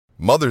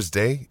Mother's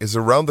Day is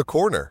around the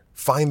corner.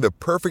 Find the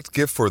perfect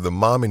gift for the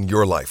mom in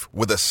your life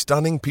with a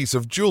stunning piece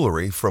of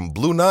jewelry from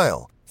Blue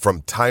Nile.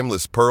 From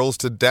timeless pearls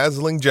to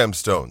dazzling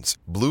gemstones,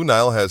 Blue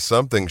Nile has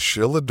something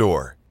she'll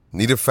adore.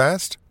 Need it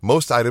fast?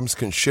 Most items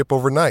can ship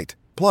overnight.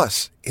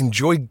 Plus,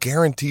 enjoy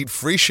guaranteed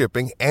free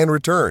shipping and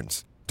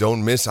returns.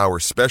 Don't miss our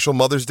special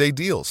Mother's Day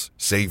deals.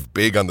 Save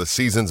big on the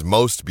season's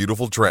most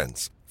beautiful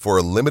trends. For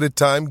a limited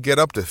time, get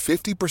up to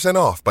 50%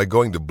 off by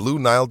going to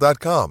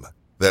BlueNile.com.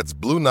 That's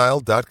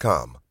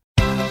BlueNile.com.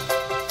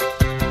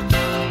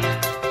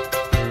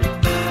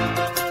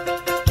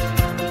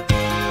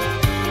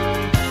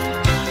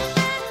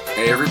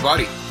 Hey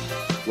everybody,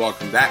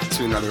 welcome back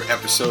to another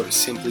episode of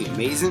Simply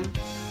Amazing.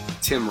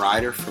 Tim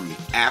Ryder from the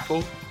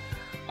Apple.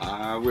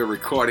 We're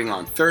recording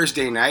on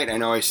Thursday night. I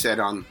know I said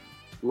on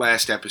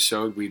last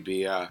episode we'd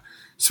be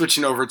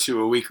switching over to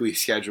a weekly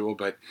schedule,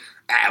 but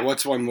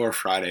what's one more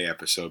Friday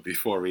episode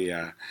before we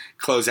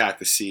close out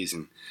the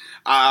season?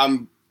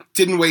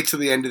 Didn't wait till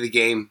the end of the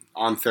game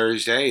on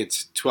Thursday.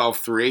 It's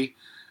 12-3.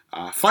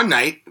 Fun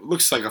night.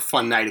 Looks like a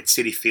fun night at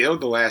Citi Field,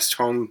 the last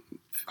home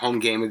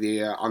game of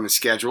the on the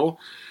schedule.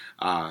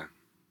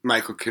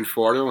 Michael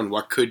Conforto and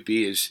what could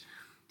be his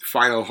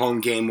final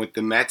home game with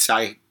the Mets.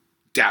 I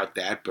doubt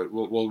that, but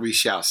we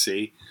shall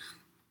see.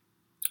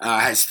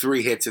 Has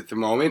 3 hits at the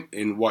moment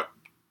in what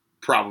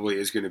probably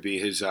is going to be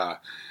his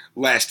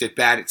last at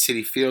bat at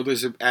Citi Field,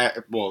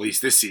 at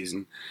least this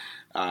season.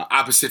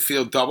 Opposite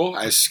field double,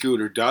 as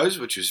Scooter does,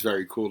 which is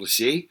very cool to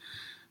see.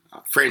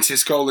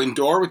 Francisco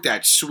Lindor with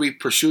that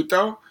sweet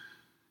prosciutto.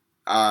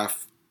 The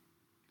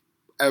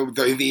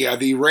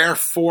rare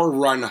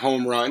 4-run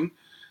home run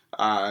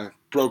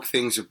broke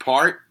things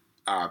apart.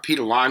 Pete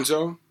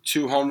Alonso,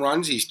 2 home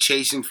runs. He's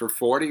chasing for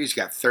 40. He's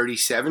got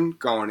 37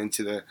 going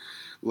into the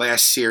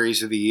last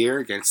series of the year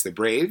against the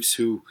Braves,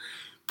 who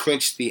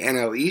clinched the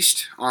NL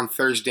East on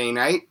Thursday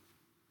night.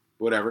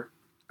 Whatever.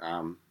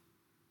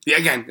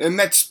 Again, the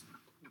Mets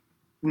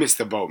missed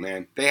the boat,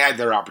 man. They had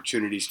their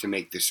opportunities to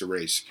make this a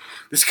race.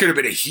 This could have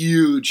been a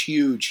huge,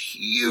 huge,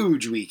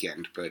 huge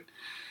weekend, but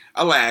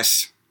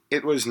alas,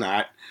 it was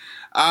not.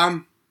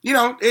 The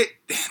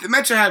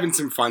Mets are having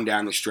some fun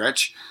down the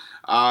stretch.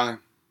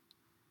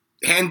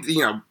 Handed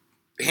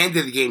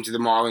the game to the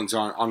Marlins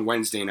on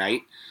Wednesday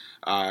night.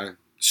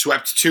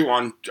 Swept 2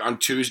 on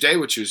Tuesday,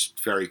 which was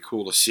very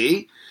cool to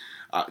see.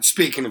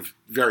 Speaking of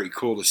very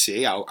cool to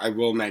see, I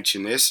will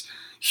mention this.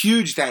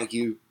 Huge thank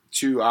you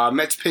to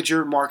Mets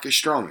pitcher Marcus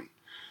Stroman.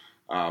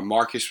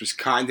 Marcus was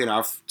kind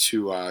enough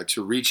to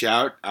reach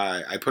out.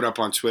 I put up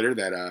on Twitter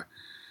that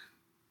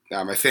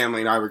my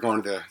family and I were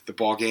going to the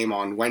ball game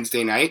on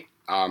Wednesday night.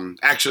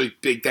 Actually,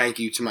 big thank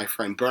you to my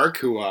friend Burke,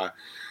 who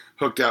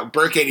hooked up.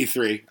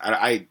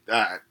 Burke83.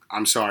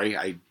 I'm sorry.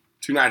 I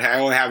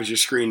only have your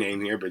screen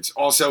name here, but it's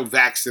also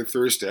Vax the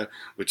Thrusta,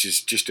 which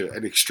is just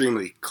an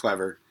extremely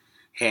clever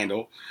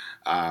handle.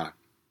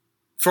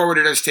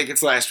 Forwarded us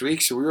tickets last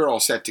week, so we were all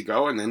set to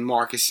go, and then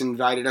Marcus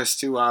invited us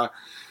to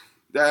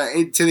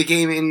the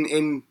game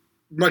in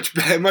much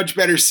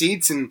better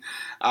seats, and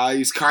he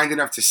was kind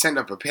enough to send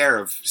up a pair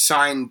of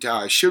signed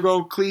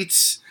Shugo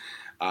cleats.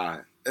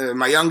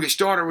 My youngest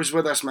daughter was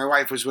with us. My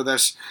wife was with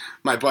us.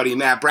 My buddy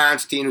Matt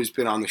Brownstein, who's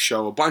been on the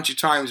show a bunch of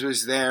times,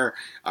 was there.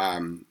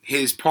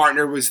 His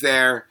partner was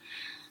there.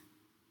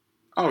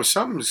 Oh,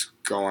 something's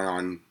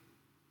going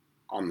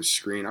on the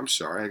screen. I'm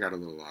sorry. I got a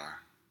little...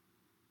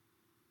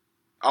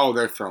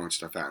 they're throwing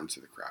stuff out into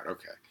the crowd.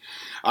 Okay.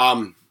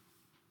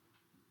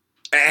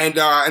 And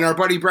our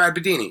buddy Brad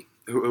Bedini,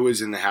 who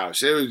was in the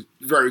house. It was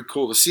very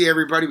cool to see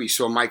everybody. We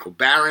saw Michael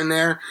Barron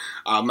there.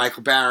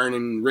 Michael Barron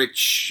and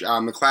Rich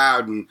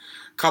McLeod and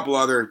a couple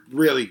other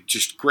really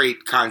just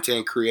great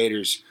content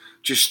creators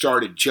just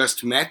started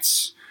Just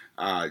Mets.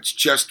 It's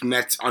Just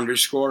Mets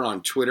 _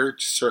 on Twitter.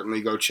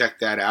 Certainly go check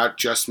that out.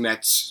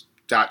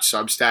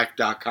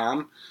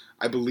 JustMets.substack.com,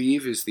 I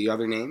believe, is the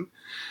other name.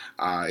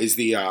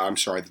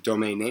 The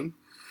domain name.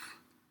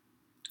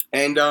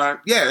 And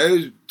it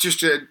was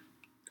just an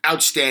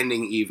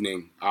outstanding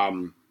evening.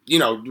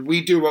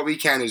 We do what we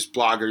can as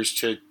bloggers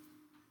to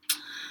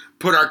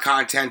put our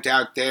content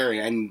out there,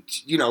 and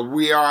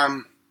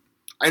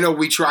I know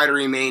we try to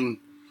remain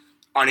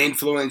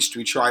uninfluenced.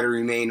 We try to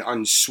remain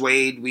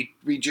unswayed. We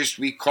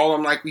call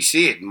them like we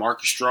see it.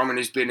 Marcus Stroman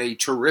has been a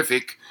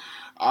terrific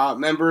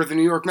member of the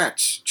New York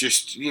Mets.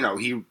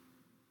 He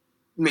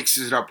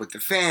mixes it up with the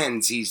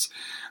fans. He's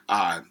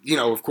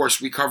of course,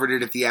 we covered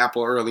it at the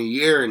Apple early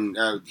year, and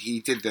he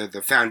did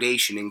the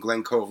foundation in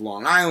Glen Cove,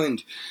 Long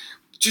Island.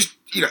 Just,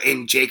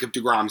 in Jacob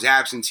deGrom's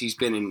absence, he's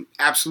been an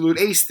absolute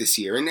ace this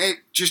year. And it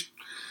just,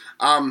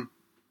 I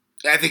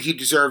think he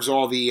deserves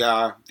all the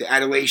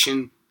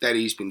adulation that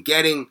he's been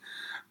getting.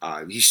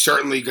 He's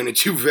certainly going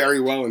to do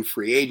very well in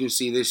free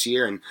agency this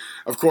year. And,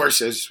 of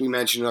course, as we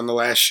mentioned on the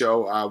last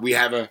show, we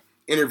have an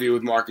interview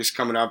with Marcus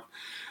coming up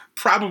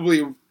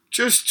probably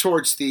just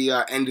towards the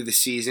end of the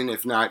season,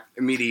 if not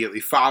immediately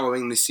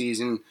following the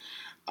season,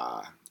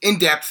 in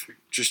depth,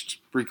 just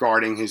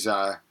regarding his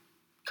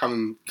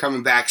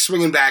coming back,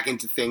 swinging back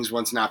into things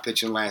once not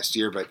pitching last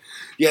year. But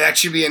yeah, that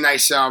should be a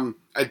nice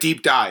a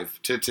deep dive,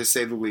 to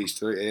say the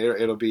least.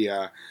 It'll be,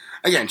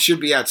 again, should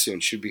be out soon.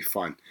 Should be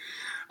fun.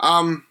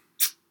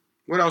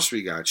 What else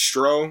we got?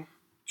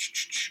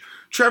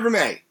 Trevor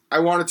May. I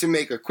wanted to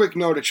make a quick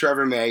note of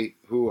Trevor May,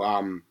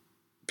 who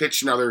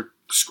pitched another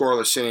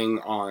scoreless inning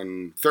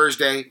on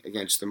Thursday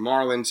against the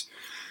Marlins.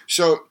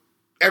 So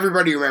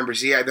everybody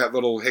remembers he had that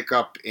little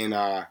hiccup in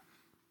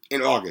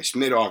August,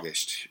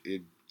 mid-August.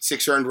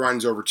 6 earned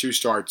runs over 2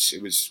 starts.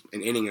 It was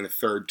an inning and a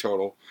third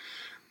total.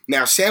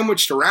 Now,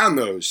 sandwiched around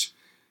those,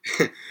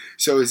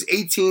 so his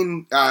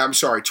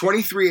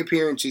 23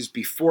 appearances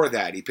before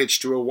that, he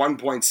pitched to a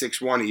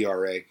 1.61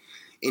 ERA.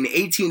 In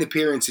 18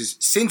 appearances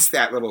since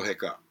that little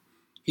hiccup,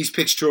 he's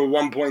pitched to a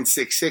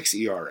 1.66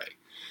 ERA.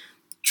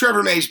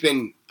 Trevor May's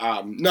been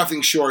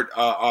nothing short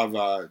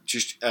of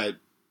just an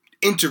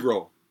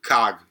integral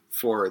cog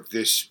for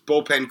this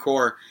bullpen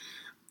core.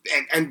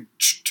 And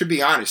to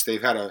be honest,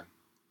 they've had a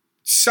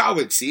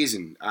solid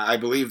season. I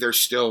believe they're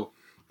still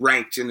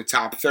ranked in the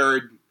top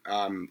third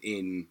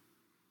in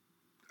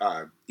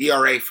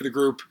ERA for the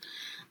group.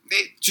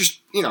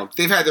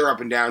 They've had their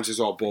up and downs as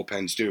all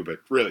bullpens do, but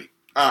really,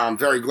 I'm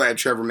very glad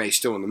Trevor May's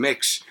still in the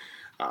mix.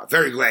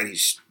 Very glad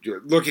he's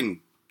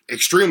looking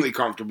extremely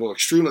comfortable,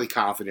 extremely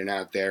confident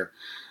out there.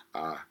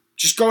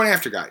 Just going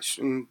after guys.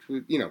 And,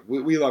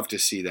 we love to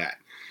see that.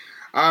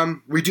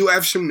 We do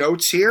have some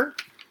notes here.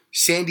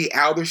 Sandy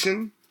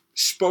Alderson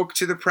spoke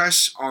to the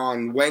press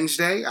on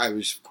Wednesday. I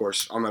was, of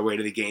course, on my way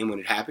to the game when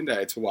it happened. I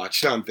had to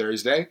watch it on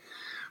Thursday.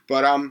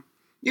 But,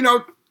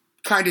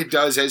 kind of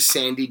does as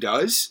Sandy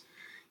does.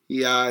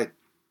 He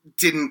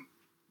didn't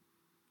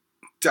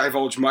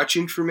divulge much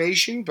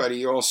information, but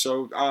he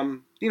also,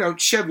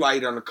 shed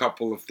light on a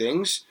couple of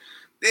things.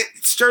 It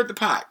stirred the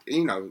pot.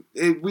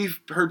 We've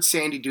heard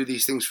Sandy do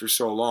these things for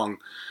so long.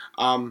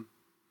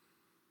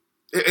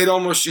 It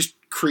almost just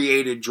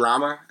created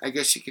drama, I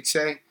guess you could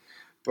say.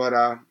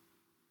 But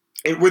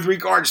with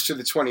regards to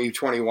the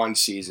 2021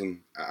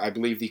 season, I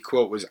believe the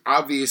quote was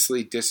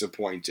obviously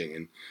disappointing.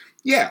 And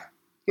yeah.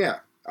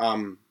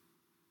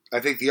 I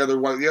think the other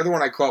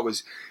one I caught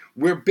was,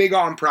 we're big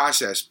on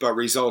process, but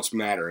results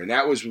matter. And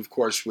that was, of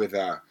course, with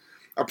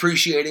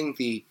appreciating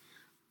the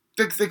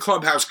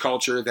clubhouse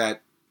culture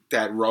that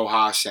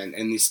Rojas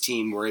and this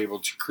team were able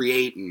to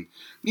create. And,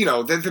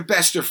 the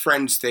best of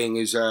friends thing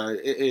is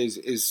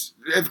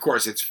of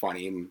course, it's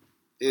funny. And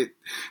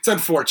it's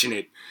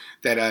unfortunate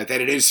that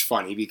it is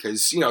funny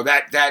because,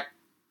 that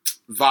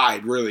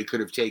vibe really could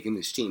have taken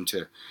this team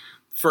to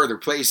further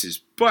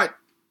places. But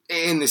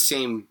in the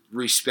same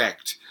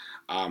respect,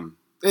 I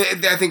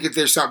think that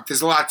there's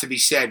a lot to be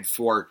said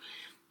for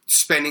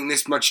spending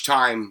this much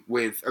time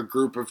with a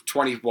group of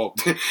 20, well,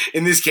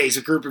 in this case,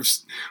 a group of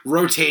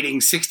rotating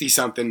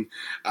 60-something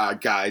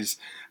guys,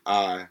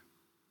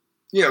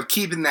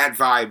 keeping that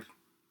vibe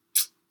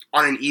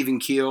on an even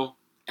keel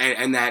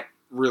and that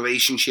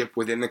relationship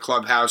within the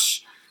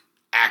clubhouse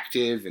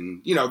active.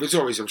 And, there's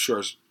always,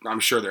 I'm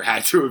sure there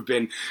had to have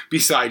been,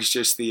 besides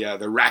just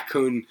the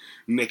raccoon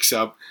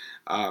mix-up,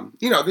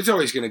 there's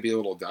always going to be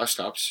little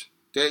dust-ups.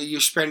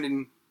 You're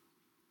spending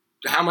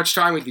how much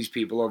time with these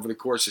people over the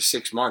course of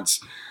 6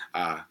 months?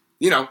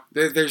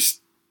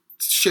 There's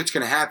shit's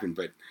going to happen,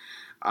 but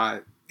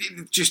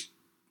just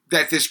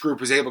that this group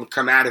was able to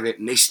come out of it,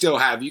 and they still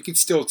have. You can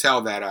still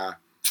tell that.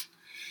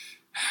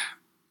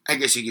 I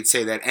guess you could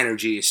say that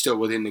energy is still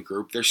within the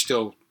group. They're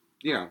still,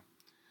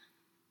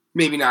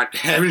 maybe not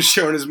haven't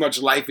shown as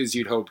much life as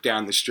you'd hope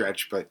down the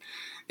stretch, but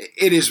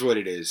it is what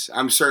it is.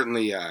 I'm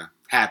certainly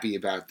happy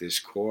about this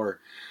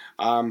core.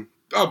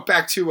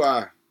 Back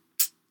to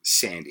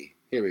Sandy.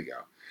 Here we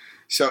go.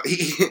 So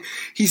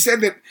he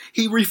said that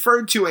he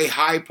referred to a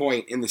high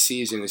point in the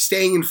season as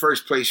staying in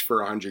first place for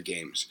 100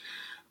 games.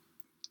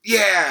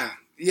 Yeah,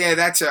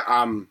 that's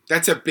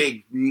a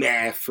big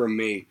meh from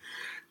me.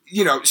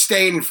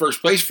 Staying in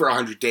first place for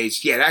 100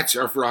 days. Yeah, that's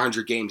for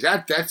 100 games.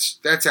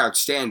 That's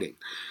outstanding.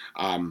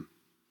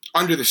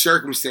 Under the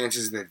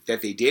circumstances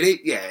that they did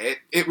it, yeah,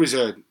 it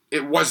wasn't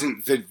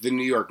the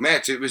New York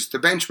Mets. It was the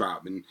bench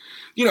mob. And,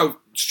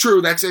 it's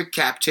true, that's a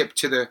cap tip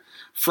to the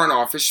front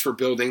office for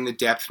building the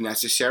depth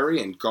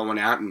necessary and going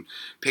out and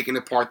picking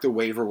apart the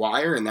waiver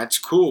wire, and that's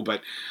cool.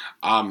 But,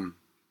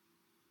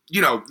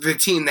 the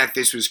team that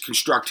this was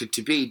constructed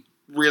to be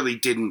really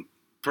didn't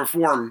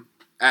perform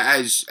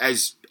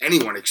as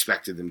anyone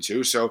expected them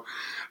to. So,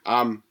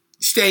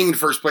 staying in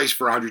first place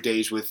for 100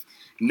 days with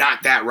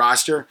not that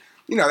roster,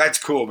 that's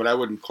cool, but I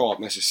wouldn't call it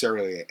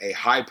necessarily a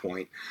high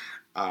point.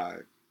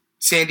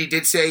 Sandy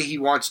did say he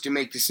wants to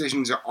make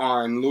decisions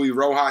on Luis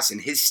Rojas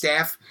and his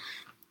staff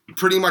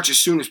pretty much as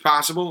soon as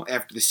possible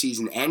after the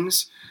season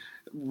ends.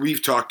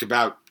 We've talked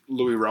about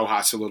Luis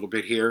Rojas a little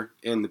bit here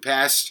in the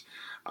past.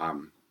 I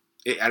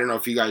don't know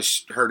if you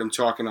guys heard him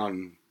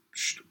talking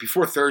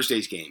before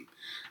Thursday's game.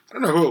 I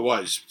don't know who it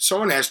was.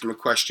 Someone asked him a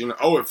question.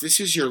 If this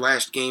is your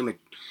last game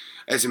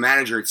as a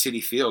manager at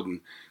Citi Field,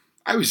 and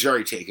I was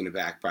very taken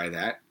aback by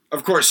that.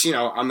 Of course,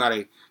 I'm not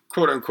a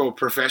quote-unquote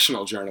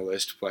professional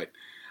journalist, but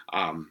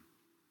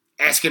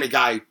asking a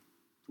guy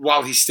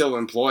while he's still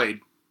employed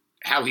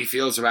how he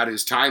feels about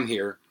his time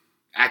here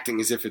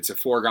acting as if it's a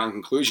foregone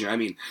conclusion. I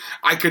mean,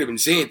 I could have been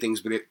saying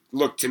things, but it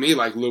looked to me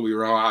like Luis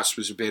Rojas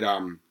was a bit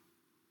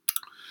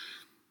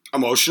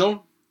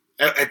emotional,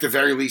 at the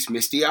very least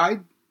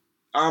misty-eyed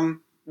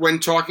when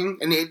talking.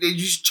 And you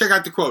just check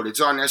out the quote.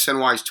 It's on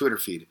SNY's Twitter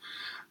feed.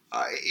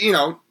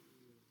 I've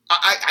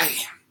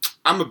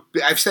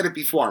said it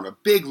before. I'm a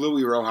big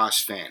Luis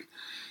Rojas fan.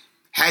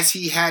 Has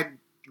he had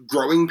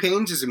growing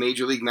pains as a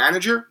major league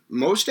manager?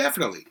 Most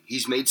definitely.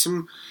 He's made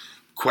some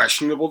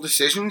questionable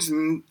decisions,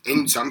 and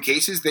in some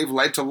cases, they've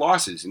led to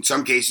losses. In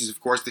some cases,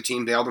 of course, the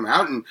team bailed him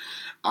out, and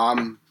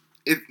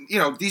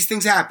these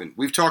things happen.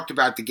 We've talked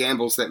about the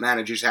gambles that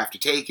managers have to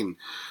take and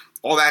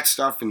all that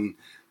stuff, and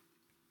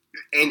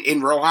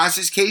in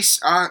Rojas's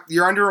case,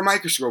 you're under a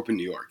microscope in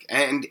New York.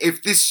 And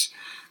if this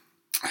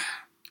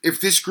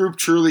group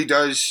truly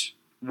does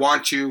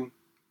want to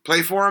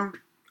play for him,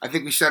 I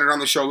think we said it on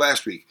the show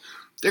last week,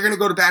 they're going to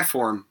go to bat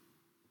for him,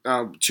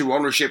 to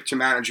ownership, to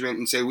management,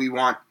 and say, we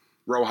want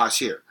Rojas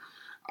here.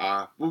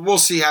 We'll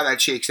see how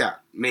that shakes out.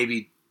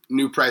 Maybe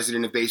new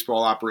president of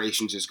baseball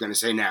operations is going to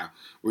say, now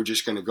we're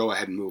just going to go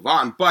ahead and move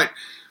on. But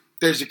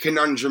there's a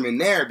conundrum in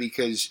there,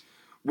 because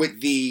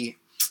with the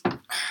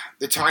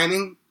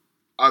timing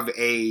of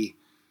a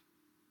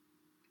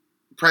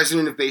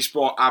president of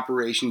baseball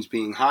operations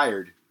being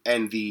hired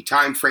and the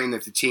time frame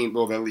that the team,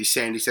 well, at least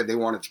Sandy said they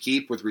wanted to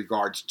keep with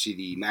regards to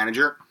the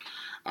manager,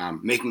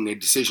 making a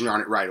decision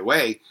on it right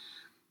away,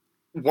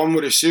 one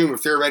would assume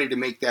if they're ready to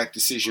make that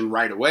decision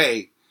right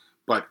away,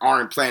 but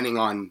aren't planning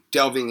on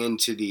delving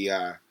into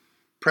the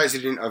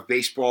president of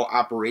baseball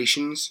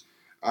operations,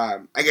 I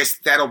guess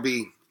that'll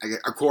be,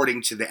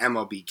 according to the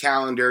MLB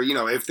calendar,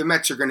 if the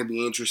Mets are going to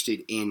be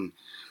interested in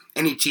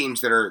any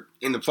teams that are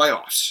in the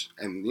playoffs,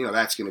 and,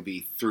 that's going to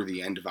be through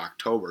the end of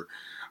October,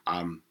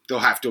 they'll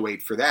have to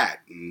wait for that.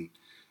 And,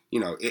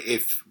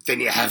 if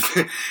then you have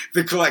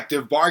the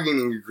collective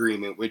bargaining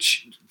agreement,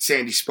 which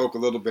Sandy spoke a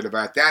little bit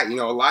about that,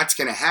 a lot's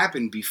going to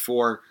happen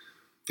before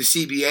the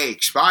CBA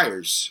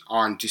expires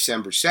on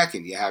December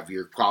 2nd. You have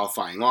your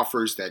qualifying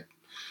offers that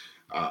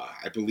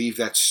I believe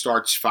that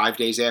starts 5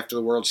 days after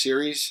the World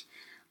Series.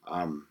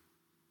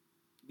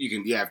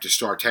 You have to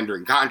start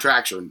tendering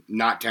contracts or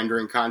not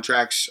tendering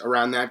contracts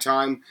around that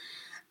time.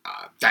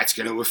 That's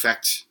going to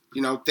affect,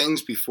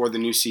 things before the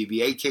new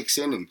CBA kicks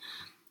in. And,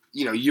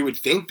 you would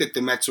think that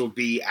the Mets will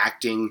be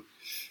acting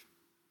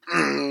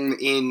in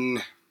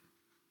an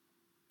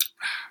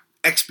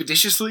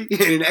expeditious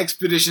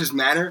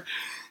manner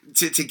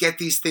to get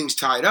these things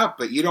tied up.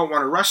 But you don't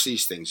want to rush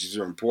these things. These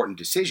are important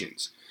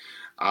decisions.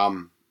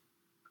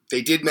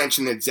 They did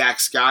mention that Zach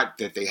Scott,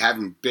 that they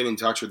haven't been in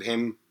touch with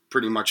him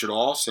pretty much at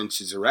all since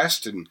his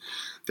arrest, and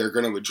they're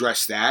going to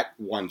address that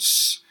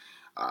once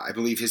I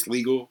believe his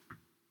legal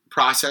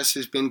process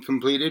has been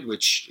completed,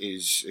 which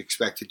is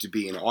expected to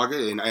be in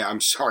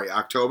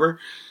October,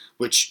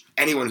 which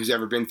anyone who's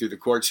ever been through the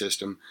court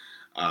system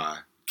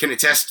can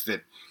attest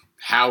that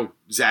how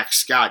Zach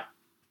Scott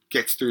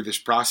gets through this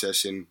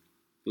process in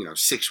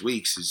 6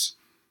 weeks is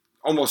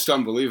almost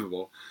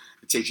unbelievable.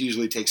 It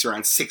usually takes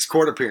around 6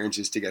 court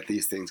appearances to get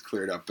these things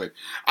cleared up, but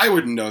I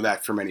wouldn't know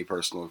that from any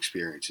personal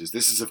experiences.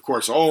 This is, of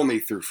course, only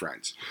through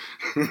friends.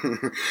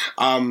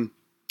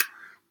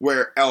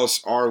 Where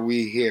else are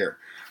we here?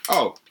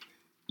 Oh,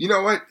 you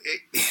know what?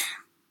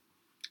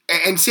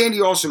 And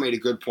Sandy also made a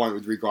good point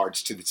with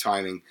regards to the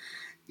timing.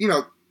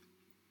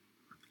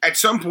 At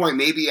some point,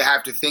 maybe you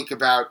have to think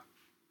about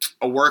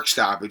a work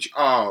stoppage.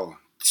 Oh,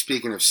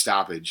 speaking of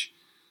stoppage,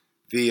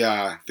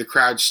 the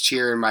crowd's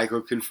cheering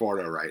Michael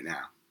Conforto right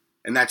now.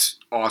 And that's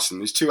awesome.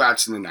 There's 2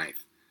 outs in the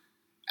 9th.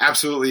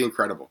 Absolutely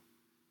incredible.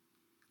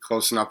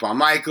 Closing up on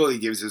Michael. He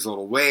gives his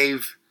little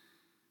wave.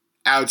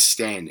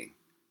 Outstanding.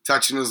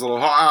 Touching his little...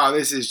 Oh,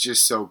 this is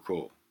just so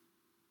cool.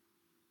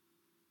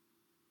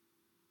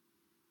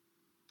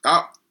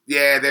 Oh,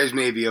 yeah, there's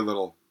maybe a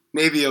little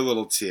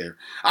tear.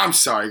 I'm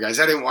sorry,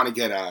 guys. I didn't want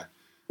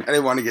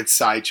to get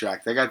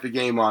sidetracked. I got the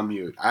game on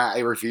mute. I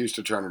refuse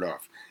to turn it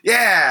off.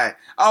 Yeah.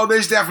 Oh,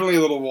 there's definitely a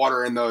little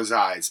water in those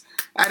eyes.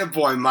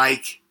 Attaboy,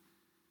 Mike.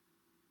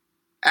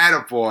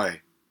 Attaboy.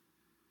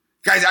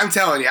 Guys, I'm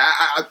telling you,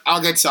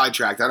 I'll get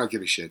sidetracked. I don't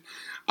give a shit.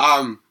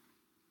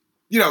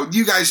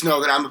 You guys know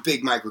that I'm a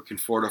big Michael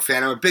Conforto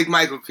fan. I'm a big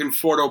Michael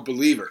Conforto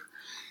believer.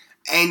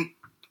 And,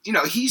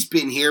 he's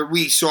been here.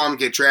 We saw him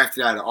get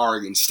drafted out of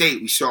Oregon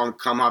State. We saw him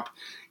come up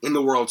in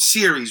the World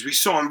Series. We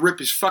saw him rip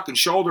his fucking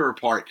shoulder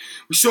apart.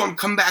 We saw him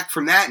come back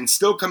from that and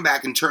still come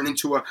back and turn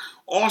into an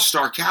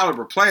all-star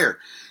caliber player.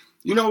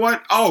 You know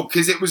what? Oh,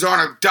 because it was on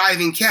a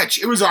diving catch.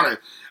 It was on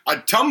a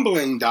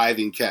tumbling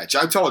diving catch.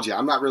 I told you,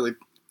 I got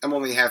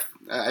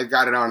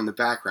it on in the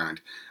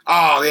background.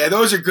 Oh, yeah,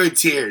 those are good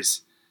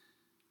tears.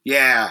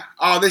 Yeah.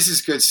 Oh, this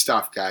is good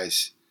stuff,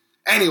 guys.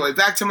 Anyway,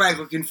 back to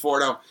Michael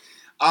Conforto.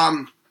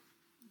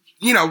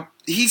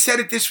 He said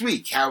it this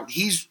week, how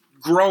he's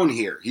grown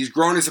here. He's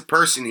grown as a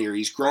person here.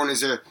 He's grown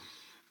as a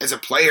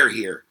player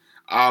here.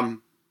 I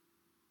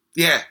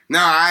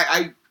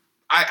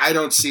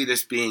don't see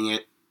this being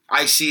it.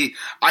 I see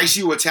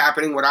what's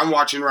happening. What I'm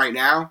watching right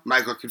now,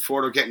 Michael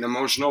Conforto getting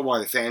emotional while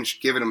the fans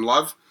giving him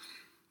love.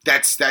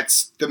 that's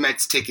the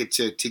Mets' ticket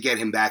to get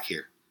him back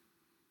here.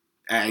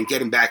 And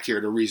get him back here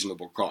at a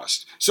reasonable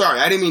cost. Sorry,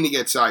 I didn't mean to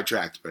get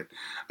sidetracked, but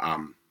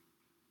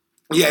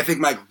yeah, I think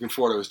Michael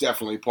Conforto is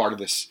definitely part of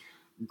this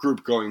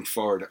group going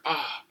forward.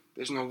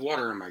 There's no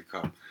water in my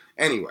cup.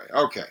 Anyway,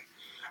 okay.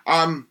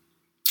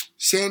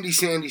 Sandy.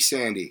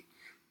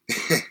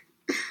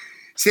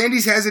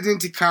 Sandy's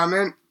hesitant to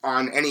comment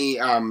on any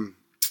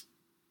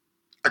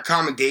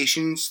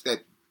accommodations that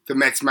the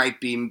Mets might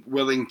be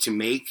willing to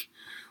make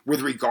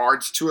with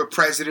regards to a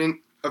president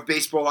of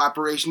baseball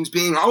operations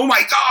being, oh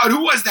my God,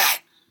 who was that?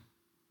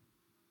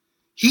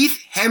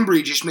 Heath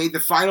Hembree just made the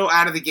final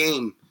out of the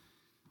game.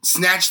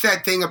 Snatched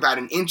that thing about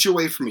an inch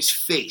away from his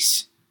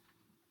face.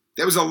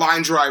 That was a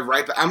line drive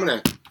right, but I'm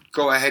going to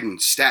go ahead and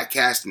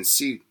StatCast and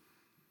see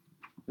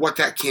what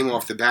that came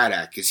off the bat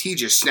at, because he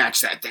just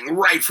snatched that thing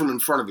right from in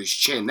front of his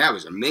chin. That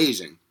was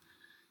amazing.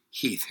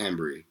 Heath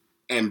Hembree.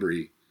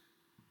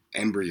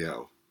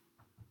 Embryo.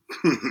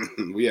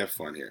 We have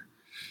fun here.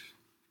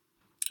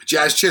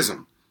 Jazz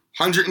Chisholm.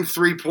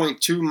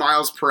 103.2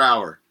 miles per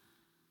hour.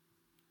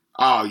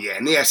 Oh, yeah,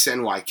 and the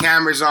SNY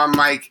camera's on,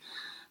 Mike.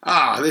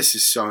 Oh, this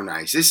is so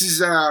nice. This is,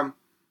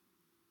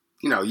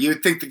 you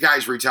would think the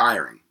guy's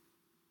retiring.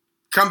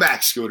 Come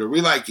back, Scooter.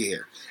 We like you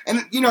here.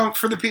 And,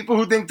 for the people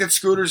who think that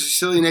Scooter's a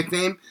silly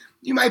nickname,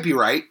 you might be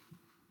right.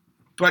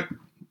 But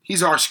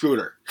he's our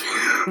Scooter.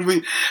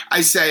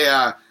 I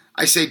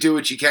say do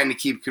what you can to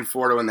keep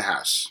Conforto in the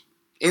house.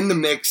 In the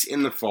mix,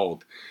 in the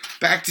fold.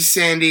 Back to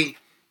Sandy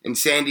and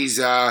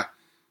Sandy's,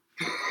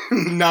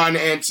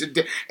 non-answer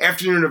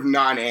afternoon of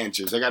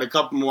non-answers. I got a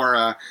couple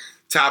more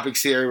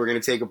topics here. We're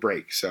going to take a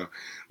break, so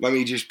let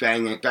me just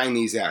bang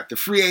these out. The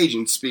free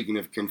agents, speaking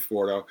of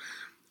Conforto,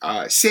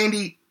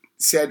 Sandy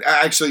said,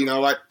 actually, you know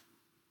what?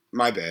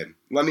 My bad.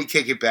 Let me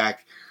kick it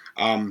back.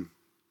 With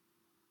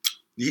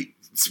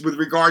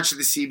regards to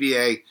the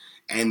CBA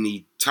and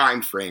the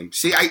time frame.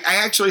 See, I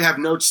actually have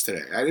notes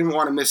today. I didn't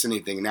want to miss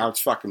anything, and now it's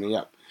fucking me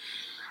up.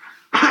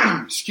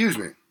 Excuse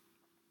me.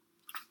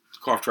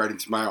 Coughed right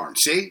into my arm.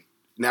 See?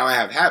 Now I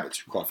have habits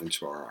of coughing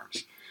into our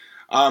arms.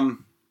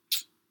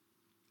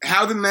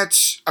 How the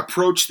Mets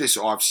approach this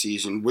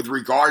offseason with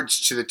regards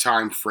to the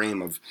time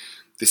frame of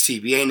the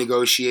CBA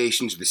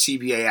negotiations, the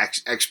CBA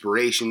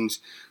expirations,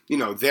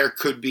 there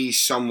could be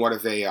somewhat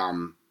of a,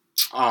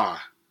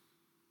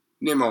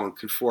 Nimmo and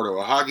Conforto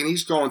a hug, and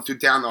he's going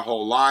down the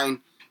whole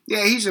line.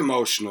 Yeah, he's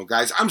emotional,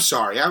 guys. I'm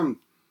sorry. I'm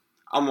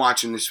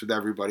watching this with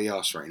everybody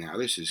else right now.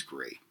 This is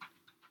great.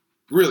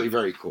 Really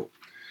very cool.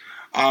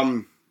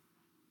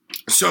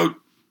 So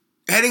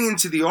heading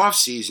into the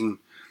offseason,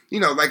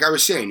 like I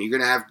was saying, you're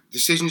going to have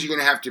decisions you're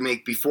going to have to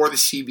make before the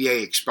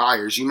CBA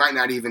expires. You might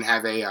not even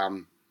have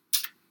a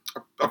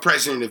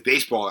president of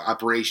baseball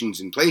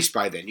operations in place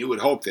by then. You would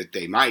hope that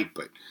they might,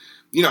 but,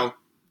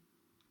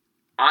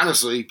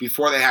 honestly,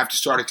 before they have to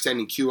start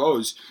extending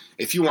QOs,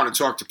 if you want to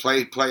talk to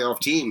playoff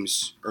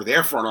teams or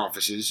their front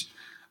offices,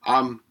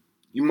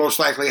 you most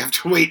likely have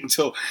to wait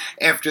until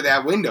after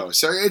that window.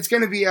 So it's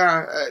going to be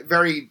a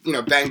very,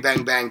 bang,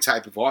 bang, bang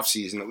type of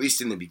offseason, at least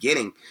in the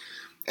beginning.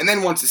 And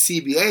then once the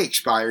CBA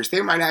expires,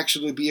 there might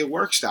actually be a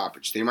work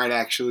stoppage. There might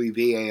actually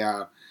be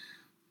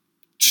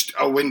just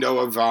a window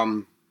of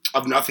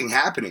nothing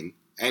happening.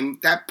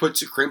 And that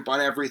puts a crimp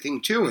on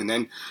everything too. And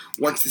then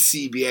once the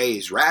CBA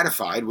is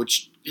ratified,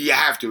 which you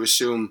have to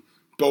assume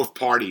both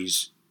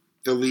parties,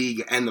 the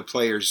league and the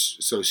Players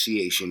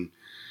Association,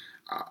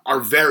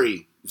 are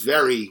very,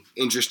 very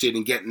interested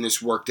in getting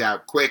this worked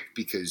out quick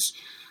because,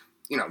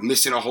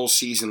 missing a whole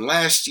season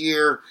last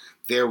year,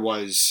 there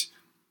was,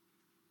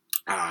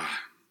 I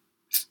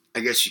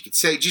guess you could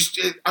say, just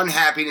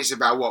unhappiness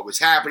about what was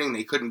happening.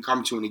 They couldn't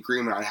come to an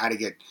agreement on how to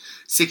get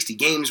 60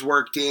 games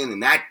worked in,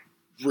 and that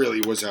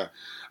really was a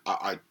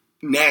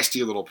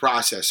nasty little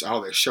process.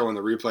 Oh, they're showing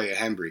the replay of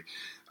Hembree.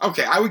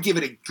 Okay, I would give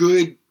it a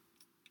good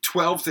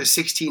 12 to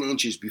 16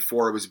 inches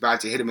before it was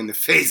about to hit him in the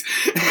face.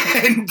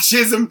 and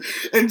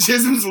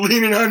Chisholm's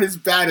leaning on his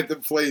bat at the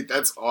plate.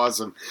 That's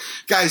awesome.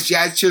 Guys,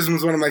 Jazz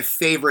Chisholm's one of my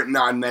favorite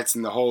non-Mets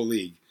in the whole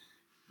league.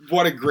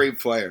 What a great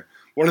player.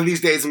 One of these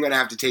days I'm going to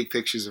have to take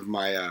pictures of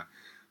my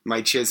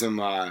my Chisholm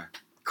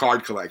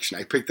card collection.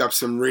 I picked up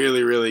some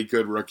really, really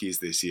good rookies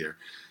this year.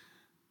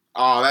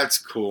 Oh, that's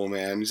cool,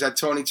 man. Is that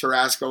Tony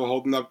Tarasco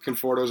holding up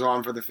Conforto's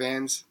arm for the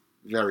fans?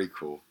 Very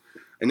cool.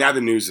 And now the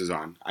news is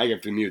on. I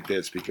have to mute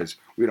this because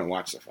we don't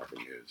watch the fucking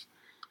news.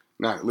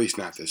 At least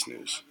not this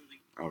news.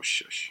 Oh,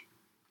 shush.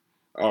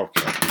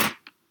 Okay.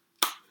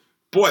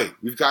 Boy,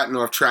 we've gotten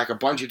off track a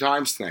bunch of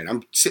times tonight.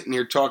 I'm sitting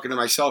here talking to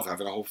myself,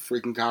 having a whole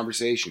freaking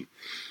conversation.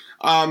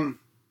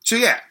 So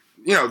yeah,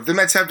 the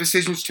Mets have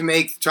decisions to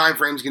make. The time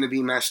frame's going to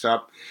be messed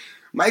up.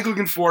 Michael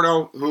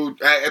Conforto, who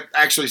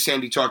actually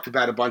Sandy talked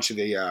about a bunch of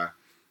the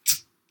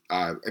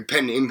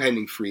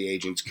impending free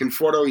agents.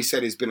 Conforto, he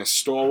said, has been a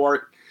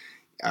stalwart.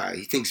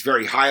 He thinks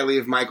very highly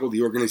of Michael.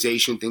 The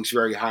organization thinks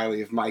very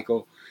highly of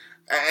Michael.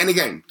 And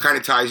again, kind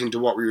of ties into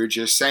what we were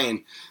just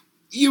saying.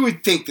 You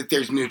would think that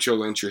there's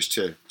mutual interest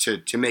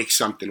to make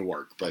something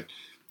work. But,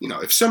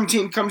 if some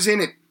team comes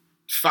in at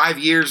 5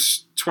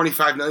 years,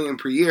 $25 million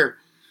per year,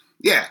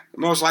 Yeah,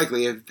 most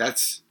likely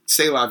that's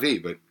c'est la vie,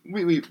 but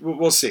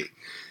we'll see.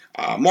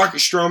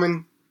 Marcus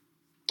Stroman,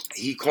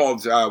 he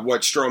called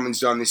what Stroman's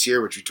done this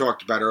year, which we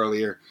talked about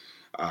earlier.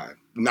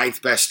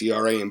 Ninth best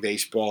ERA in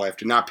baseball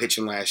after not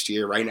pitching last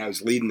year. Right now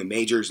he's leading the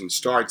majors in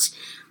starts.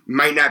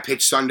 Might not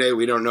pitch Sunday.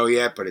 We don't know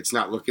yet, but it's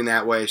not looking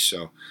that way.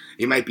 So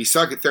he might be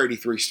stuck at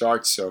 33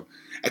 starts. So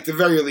at the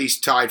very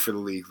least, tied for the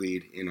league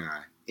lead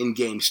in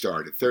game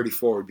start. At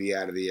 34 would be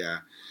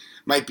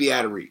might be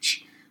out of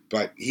reach.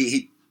 But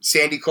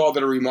Sandy called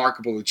it a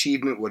remarkable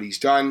achievement, what he's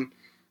done.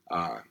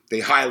 They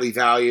highly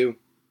value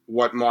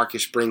what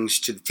Marcus brings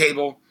to the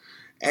table.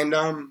 And,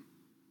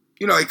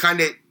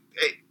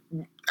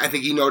 I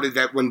think he noted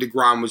that when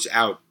DeGrom was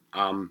out,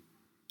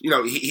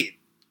 he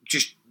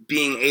just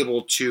being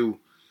able to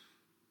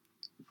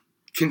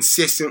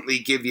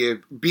consistently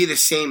be the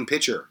same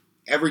pitcher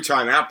every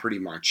time out pretty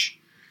much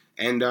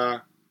and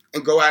go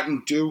out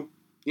and do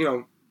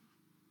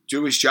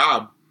his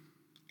job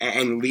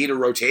and lead a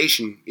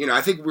rotation.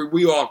 I think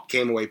we all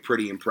came away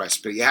pretty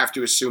impressed, but you have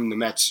to assume the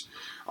Mets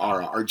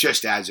are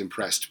just as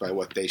impressed by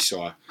what they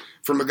saw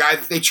from a guy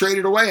that they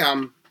traded away.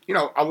 A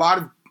lot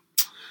of,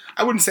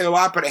 I wouldn't say a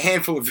lot, but a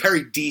handful of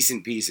very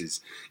decent pieces.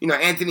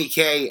 Anthony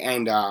Kay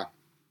and,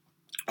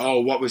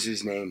 what was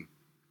his name?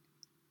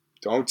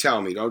 Don't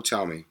tell me.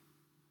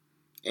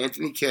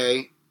 Anthony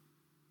Kay,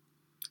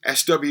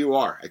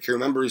 SWR. I can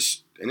remember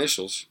his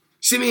initials.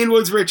 Simeon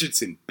Woods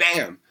Richardson.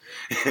 Bam.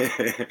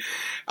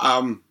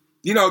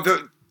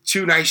 The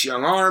two nice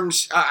young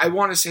arms. I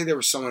want to say there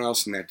was someone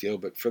else in that deal,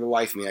 but for the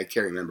life of me, I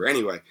can't remember.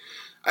 Anyway,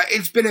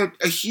 it's been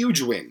a huge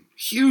win.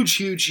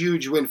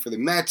 Huge win for the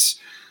Mets.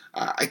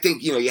 I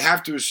think, you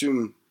have to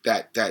assume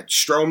that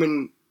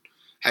Stroman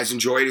has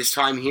enjoyed his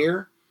time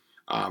here.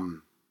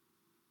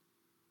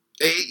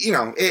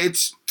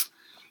 It's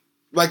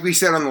like we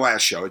said on the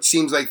last show, it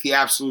seems like the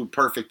absolute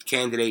perfect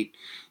candidate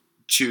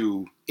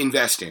to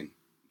invest in.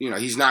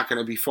 He's not going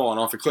to be falling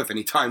off a cliff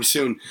anytime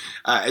soon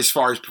as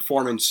far as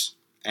performance.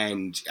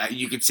 And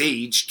you could see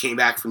he just came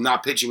back from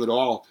not pitching at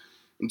all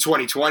in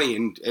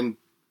 2020 and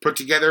put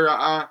together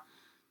an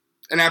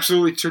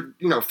absolutely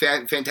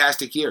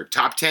fantastic year.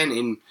 Top 10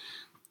 in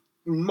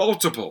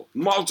multiple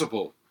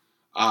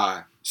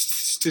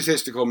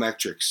statistical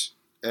metrics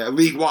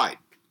league-wide.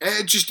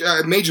 Just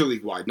major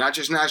league-wide, not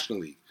just National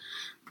League.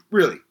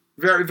 Really,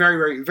 very, very,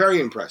 very, very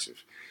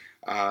impressive.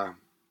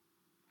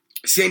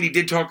 Sandy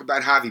did talk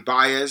about Javi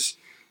Baez.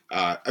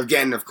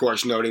 Again, of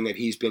course, noting that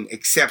he's been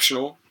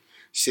exceptional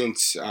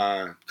since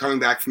coming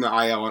back from the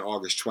IL on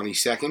August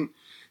 22nd.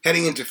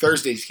 Heading into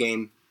Thursday's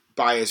game,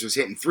 Baez was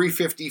hitting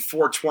 .350,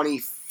 .420,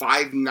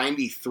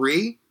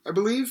 .593, I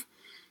believe,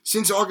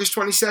 since August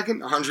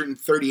 22nd,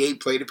 138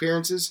 plate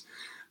appearances.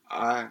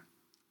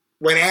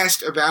 When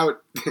asked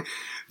about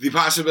the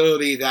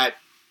possibility that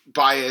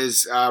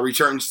Baez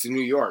returns to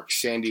New York,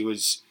 Sandy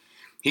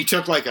he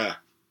took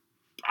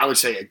I would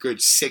say a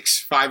good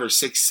 5 or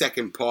 6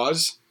 second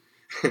pause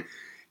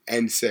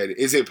and said,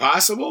 "Is it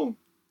possible?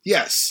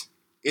 Yes.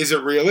 Is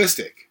it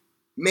realistic?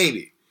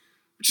 Maybe."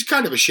 Which is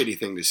kind of a shitty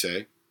thing to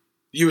say.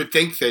 You would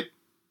think that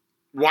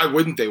why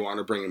wouldn't they want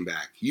to bring him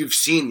back? You've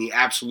seen the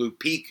absolute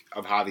peak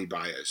of Javi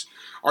Baez.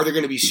 Are there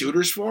going to be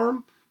suitors for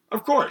him?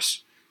 Of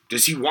course.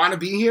 Does he want to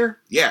be here?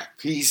 Yeah,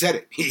 he said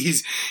it.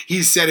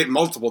 He's said it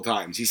multiple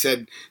times. He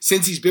said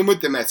since he's been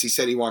with the Mets, he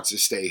said he wants to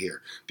stay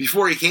here.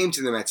 Before he came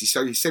to the Mets, he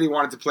said he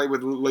wanted to play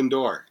with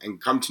Lindor and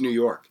come to New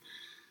York.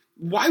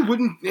 Why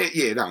wouldn't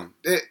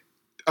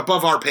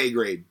above our pay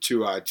grade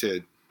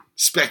to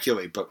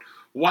speculate, but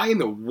why in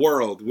the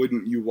world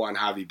wouldn't you want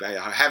Javi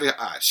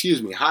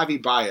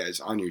Baez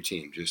on your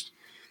team? Just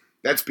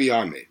that's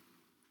beyond me.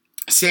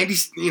 Sandy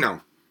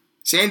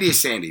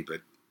is Sandy,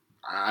 but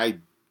I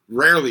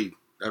rarely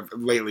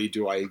lately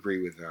do I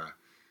agree with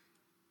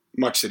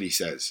much that he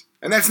says.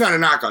 And that's not a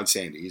knock on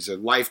Sandy. He's a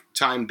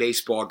lifetime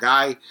baseball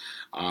guy.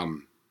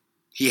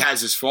 He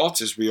has his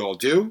faults, as we all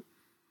do.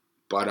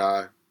 But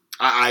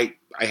I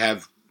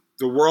have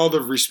the world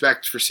of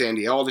respect for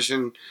Sandy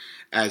Alderson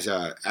as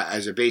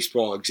a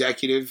baseball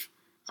executive.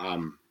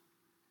 I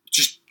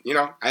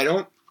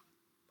don't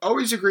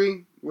always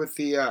agree with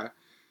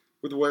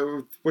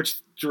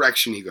which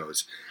direction he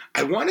goes.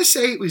 I want to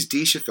say it was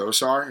Disha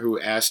Thosar who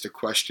asked a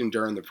question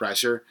during the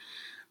presser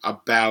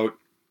about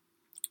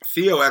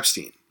Theo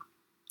Epstein.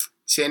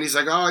 Sandy's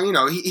like,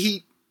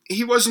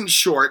 he wasn't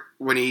short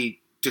when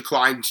he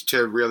declined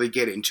to really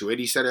get into it.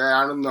 He said,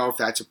 I don't know if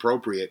that's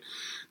appropriate.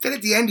 Then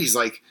at the end, he's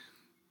like,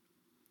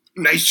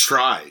 nice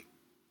try.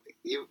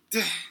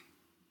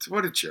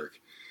 What a jerk.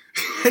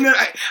 And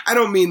I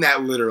don't mean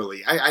that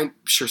literally. I'm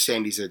sure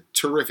Sandy's a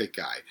terrific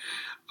guy.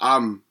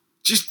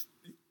 Just,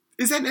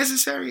 is that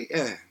necessary?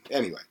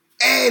 Anyway.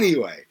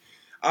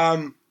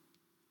 I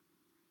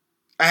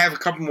have a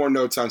couple more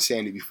notes on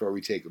Sandy before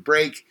we take a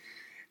break.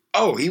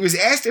 Oh, he was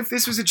asked if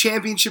this was a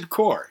championship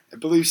core. I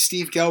believe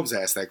Steve Gelbs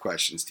asked that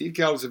question. Steve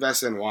Gelbs of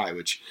SNY,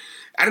 which,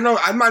 I don't know,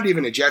 I'm not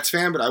even a Jets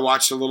fan, but I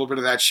watched a little bit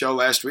of that show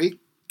last week.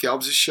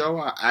 Gelbs' show.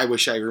 I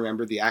wish I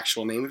remembered the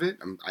actual name of it.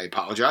 I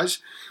apologize.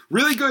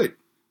 Really good.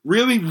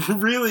 Really,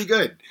 really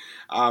good.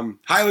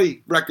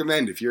 Highly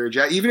recommend if you're a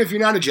Jet, even if you're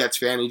not a Jets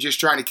fan and you're just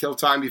trying to kill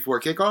time before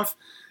kickoff.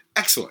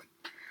 Excellent.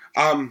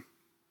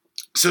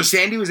 So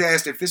Sandy was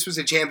asked if this was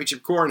a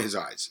championship core in his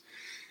eyes.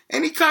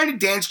 And he kind of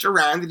danced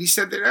around and he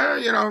said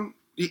that,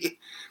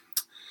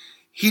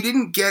 he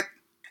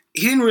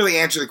didn't really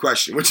answer the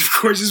question, which of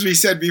course, as we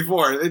said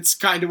before, it's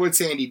kind of what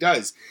Sandy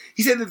does.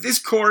 He said that this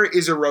core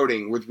is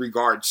eroding with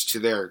regards to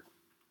their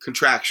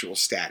contractual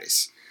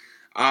status.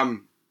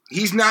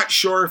 He's not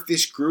sure if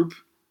this group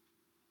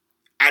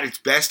at its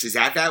best is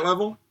at that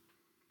level,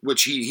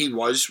 which he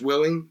was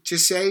willing to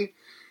say.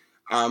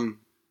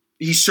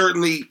 He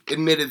certainly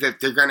admitted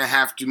that they're going to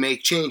have to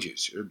make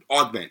changes, or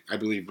augment, I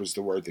believe was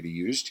the word that he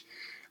used.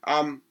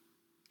 And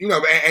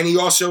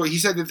he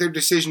said that their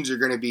decisions are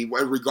going to be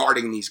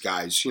regarding these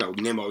guys.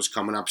 Nimmo's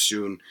coming up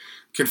soon.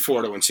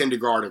 Conforto and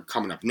Syndergaard are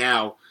coming up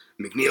now.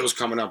 McNeil's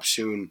coming up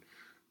soon.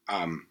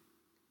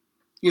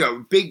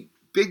 Big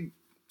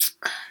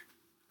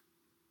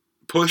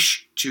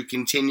push to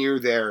continue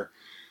their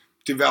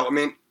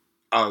development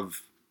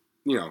of,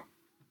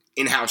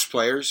 in-house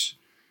players.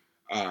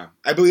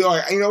 I believe,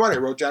 you know what? I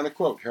wrote down a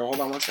quote. Here, hold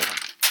on one second.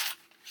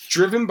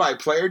 Driven by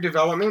player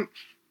development,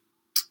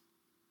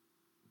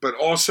 but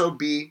also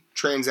be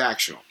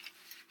transactional.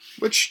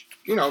 Which,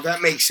 that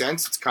makes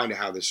sense. It's kind of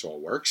how this all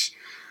works.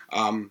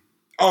 And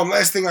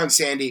last thing on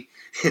Sandy.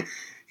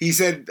 He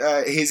said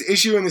his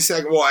issue in the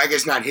second, well, I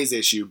guess not his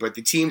issue, but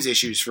the team's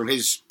issues from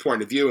his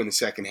point of view in the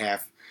second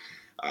half,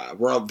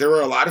 there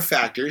were a lot of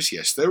factors.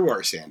 Yes, there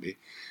were, Sandy.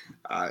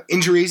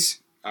 Injuries.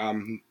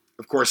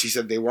 Of course, he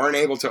said they weren't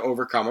able to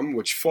overcome them,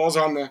 which falls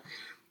on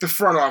the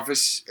front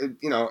office,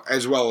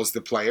 as well as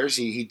the players.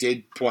 He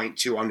did point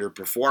to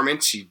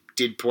underperformance. He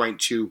did point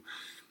to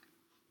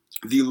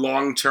the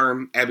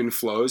long-term ebb and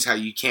flows, how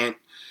you can't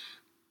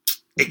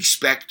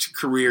expect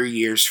career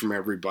years from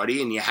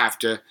everybody, and you have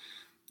to,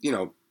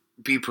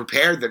 be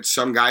prepared that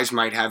some guys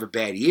might have a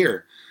bad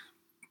year.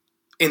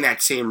 In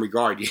that same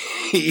regard,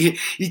 you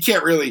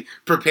can't really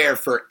prepare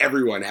for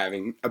everyone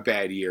having a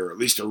bad year, or at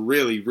least a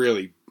really,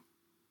 really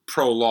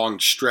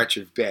prolonged stretch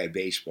of bad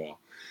baseball.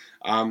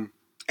 And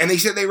they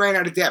said they ran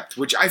out of depth,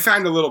 which I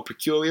found a little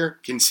peculiar,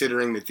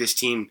 considering that this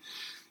team,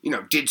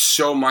 did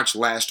so much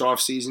last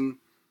offseason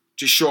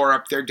to shore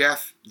up their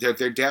depth.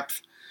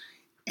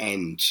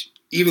 And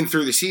even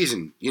through the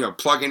season,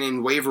 plugging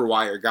in waiver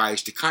wire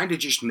guys to kind of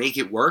just make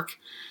it work.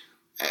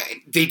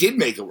 They did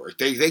make it work.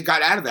 They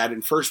got out of that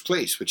in first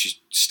place, which is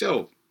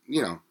still,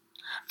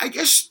 I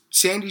guess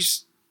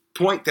Sandy's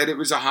point that it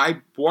was a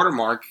high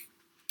watermark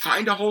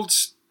kind of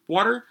holds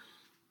water,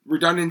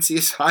 redundancy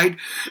aside.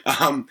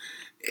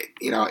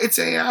 It's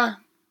a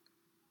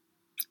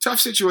tough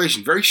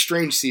situation, very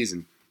strange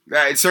season.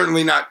 It's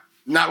certainly not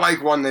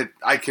like one that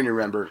I can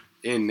remember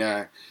in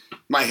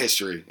my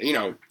history.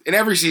 And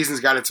every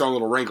season's got its own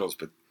little wrinkles,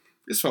 but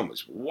this one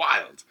was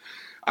wild.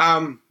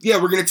 We're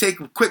going to take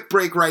a quick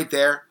break right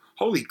there.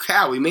 Holy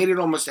cow, we made it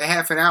almost a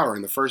half an hour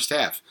in the first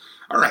half.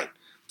 All right,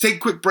 take a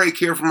quick break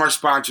here from our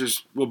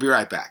sponsors. We'll be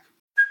right back.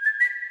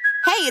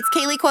 Hey, it's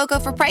Kaylee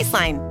Cuoco for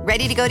Priceline.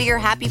 Ready to go to your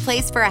happy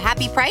place for a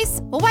happy price?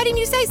 Well, why didn't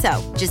you say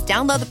so? Just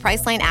download the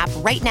Priceline app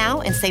right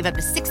now and save up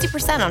to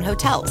 60% on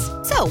hotels.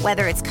 So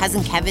whether it's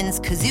Cousin Kevin's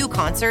Kazoo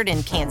Concert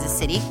in Kansas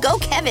City, go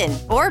Kevin,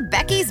 or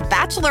Becky's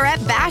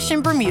Bachelorette Bash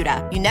in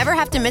Bermuda, you never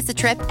have to miss a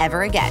trip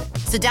ever again.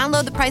 So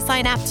download the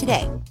Priceline app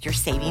today. Your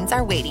savings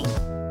are waiting.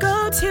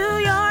 Go to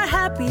your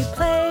happy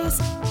place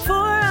for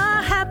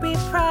a happy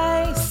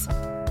price.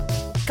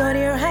 Go to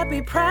your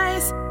happy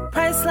price,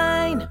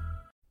 Priceline.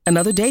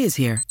 Another day is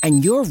here,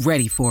 and you're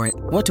ready for it.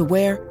 What to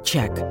wear?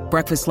 Check.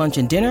 Breakfast, lunch,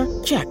 and dinner?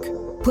 Check.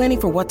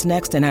 Planning for what's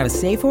next and how to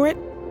save for it?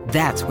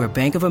 That's where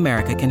Bank of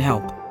America can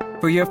help.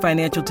 For your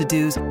financial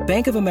to-dos,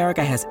 Bank of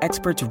America has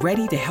experts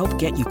ready to help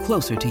get you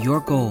closer to your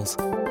goals.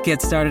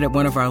 Get started at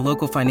one of our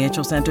local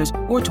financial centers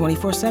or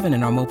 24/7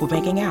 in our mobile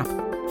banking app.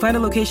 Find a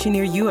location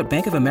near you at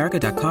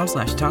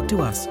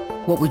bankofamerica.com/talktous.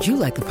 What would you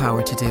like the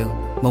power to do?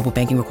 Mobile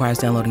banking requires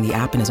downloading the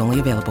app and is only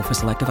available for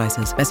select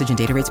devices. Message and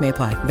data rates may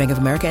apply. Bank of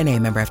America N.A.,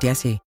 member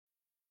FDIC.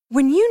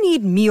 When you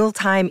need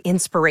mealtime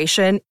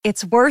inspiration,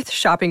 it's worth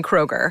shopping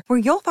Kroger, where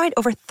you'll find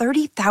over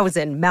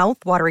 30,000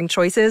 mouth-watering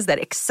choices that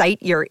excite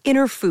your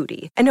inner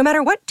foodie. And no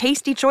matter what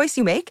tasty choice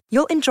you make,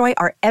 you'll enjoy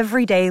our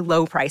everyday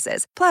low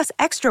prices, plus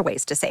extra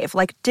ways to save,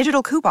 like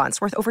digital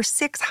coupons worth over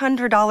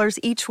 $600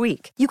 each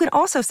week. You can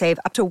also save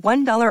up to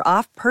 $1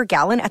 off per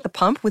gallon at the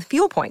pump with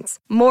fuel points.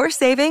 More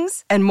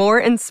savings and more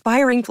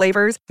inspiring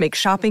flavors make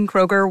shopping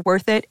Kroger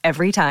worth it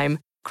every time.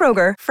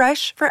 Kroger,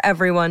 fresh for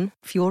everyone.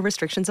 Fuel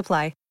restrictions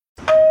apply.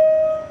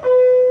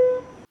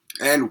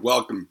 And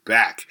welcome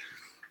back.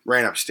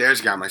 Ran upstairs,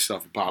 got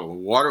myself a bottle of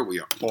water. We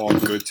are all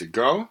good to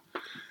go.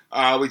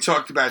 We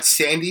talked about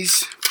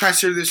Sandy's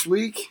presser this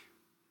week.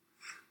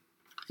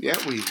 Yeah,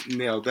 we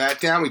nailed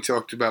that down. We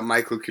talked about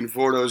Michael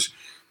Conforto's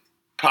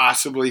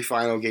possibly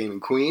final game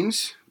in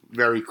Queens.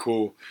 Very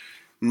cool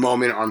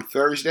moment on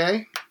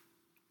Thursday.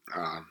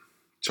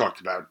 Talked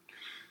about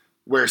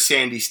where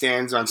Sandy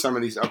stands on some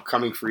of these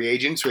upcoming free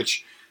agents,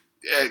 which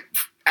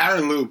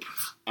Aaron Loop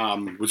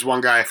was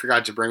one guy I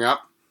forgot to bring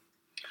up.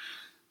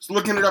 So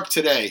looking it up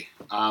today,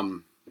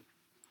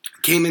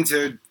 came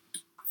into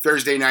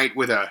Thursday night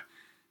with a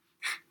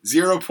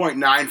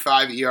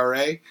 0.95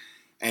 ERA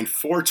and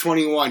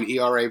 4.21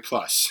 ERA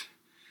plus.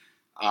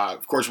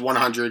 Of course,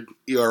 100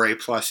 ERA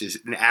plus is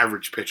an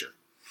average pitcher.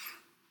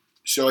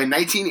 So in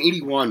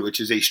 1981, which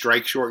is a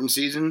strike-shortened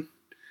season,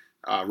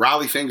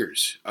 Raleigh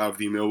Fingers of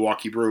the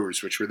Milwaukee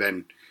Brewers, which were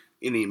then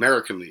in the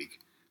American League,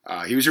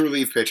 he was a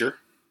relief pitcher.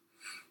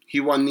 He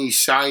won the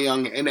Cy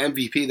Young and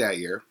MVP that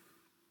year.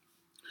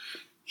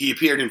 He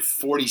appeared in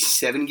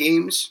 47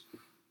 games,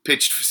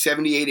 pitched for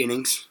 78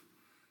 innings,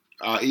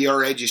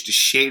 ERA just a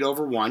shade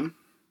over 1,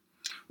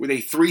 with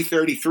a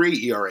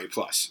 3.33 ERA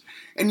plus.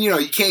 And, you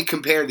can't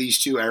compare these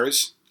two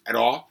eras at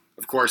all.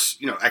 Of course,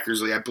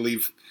 Eckersley, I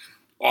believe,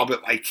 all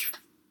but like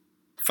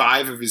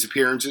 5 of his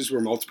appearances were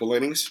multiple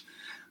innings.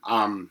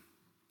 Aaron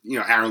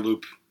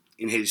Loup,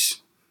 in his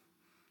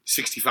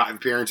 65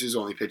 appearances,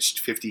 only pitched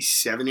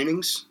 57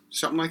 innings,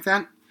 something like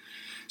that.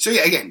 So,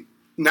 yeah, again,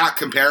 not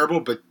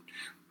comparable, but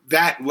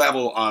that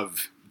level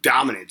of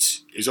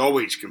dominance is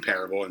always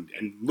comparable,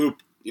 and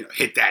Loup,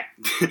 hit that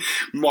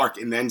mark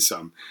and then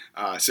some.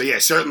 So, yeah,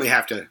 certainly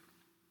have to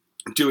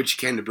do what you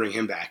can to bring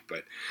him back.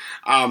 But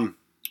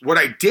what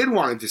I did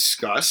want to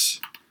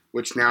discuss,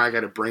 which now I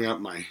got to bring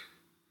up my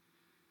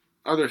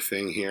other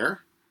thing here,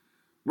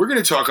 we're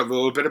going to talk a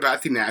little bit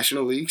about the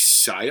National League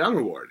Cy Young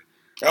Award.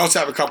 I also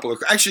have a couple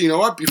of... Actually, you know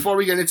what? Before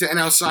we get into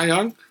NL Cy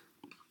Young,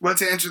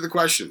 let's answer the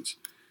questions.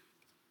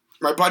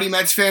 My buddy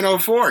Mets fan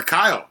 04,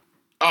 Kyle.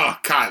 Oh,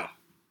 Kyle.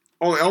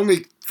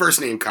 Only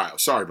first name Kyle.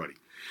 Sorry, buddy.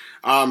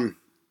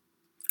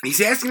 He's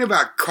asking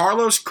about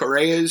Carlos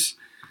Correa's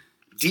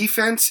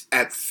defense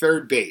at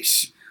third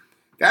base.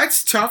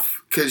 That's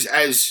tough because,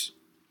 as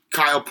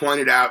Kyle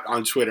pointed out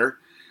on Twitter,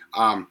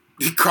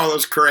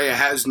 Carlos Correa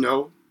has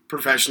no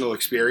professional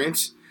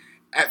experience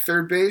at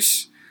third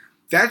base.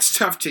 That's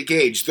tough to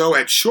gauge, though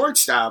at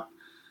shortstop,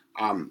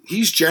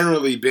 he's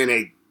generally been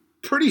a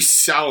pretty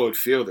solid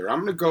fielder. I'm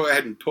going to go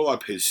ahead and pull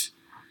up his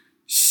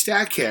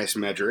StatCast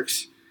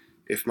metrics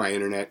if my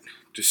internet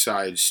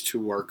decides to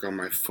work on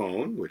my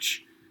phone,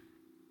 which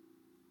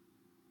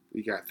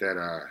we got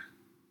that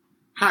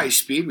high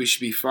speed. We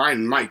should be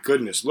fine. My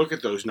goodness, look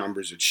at those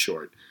numbers at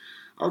short.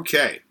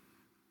 Okay.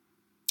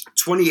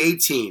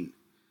 2018,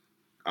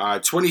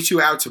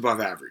 22 outs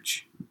above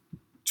average.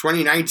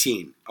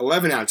 2019,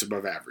 11 outs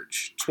above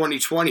average.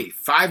 2020,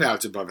 5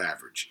 outs above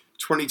average.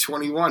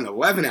 2021,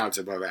 11 outs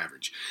above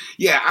average.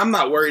 Yeah, I'm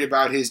not worried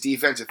about his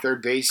defense at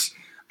third base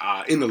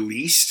in the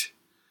least.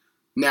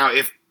 Now,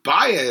 if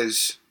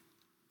Baez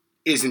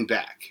isn't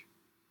back,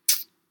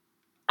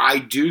 I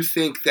do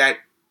think that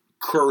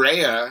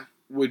Correa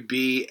would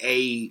be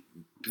a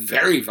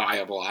very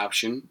viable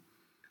option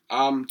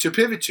to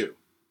pivot to.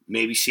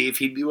 Maybe see if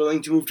he'd be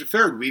willing to move to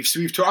third.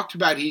 We've talked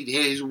about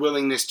his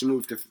willingness to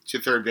move to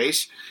third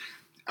base.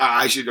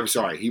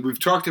 We've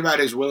talked about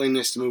his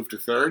willingness to move to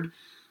third.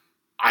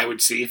 I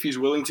would see if he's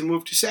willing to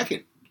move to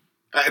second.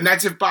 And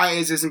that's if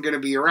Baez isn't going to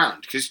be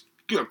around. Because,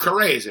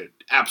 Correa is an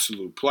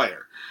absolute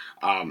player.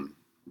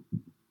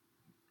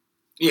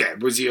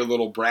 Was he a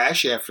little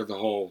brash after the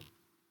whole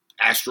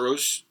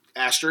Astros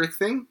asterisk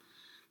thing?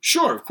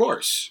 Sure, of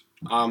course.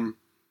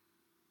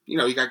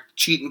 He got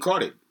cheated and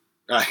caught it.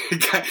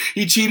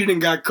 He cheated and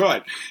got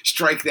caught.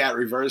 Strike that,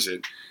 reverse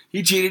it.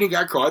 He cheated and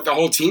got caught. The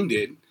whole team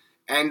did.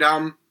 And,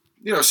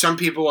 some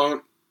people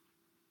don't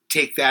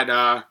take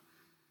that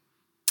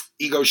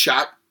ego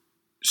shot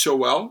so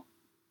well.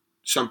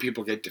 Some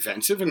people get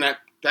defensive, and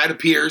that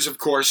appears, of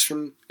course,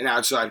 from an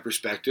outside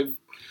perspective.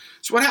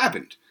 So what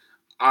happened?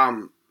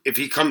 If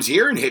he comes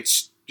here and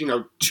hits,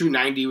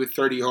 290 with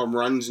 30 home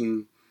runs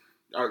and,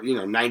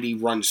 90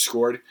 runs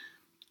scored,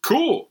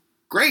 cool,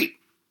 great.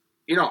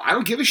 I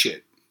don't give a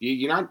shit.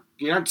 You're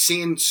not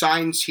seeing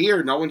signs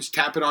here. No one's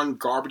tapping on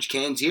garbage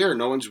cans here.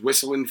 No one's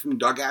whistling from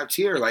dugouts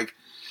here.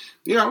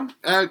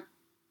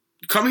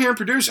 Come here and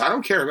produce. I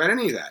don't care about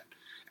any of that.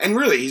 And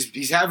really,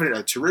 he's having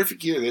a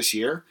terrific year this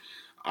year.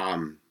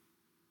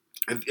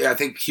 I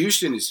think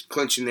Houston is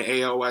clinching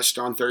the AL West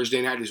on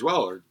Thursday night as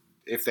well, or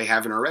if they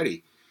haven't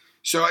already.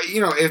 So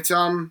it's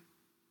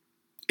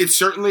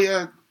certainly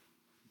a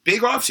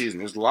big offseason.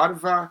 There's a lot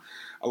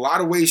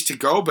of ways to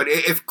go, but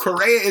if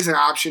Correa is an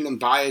option and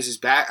Baez is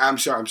back, I'm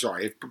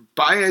sorry. If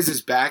Baez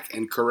is back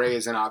and Correa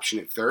is an option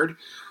at third,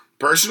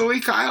 personally,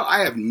 Kyle,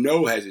 I have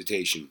no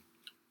hesitation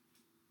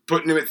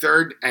putting him at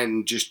third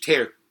and just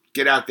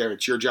get out there.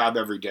 It's your job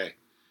every day.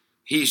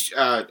 He's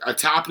a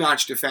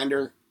top-notch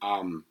defender.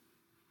 Of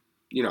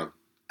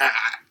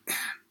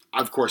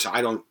course,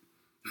 I don't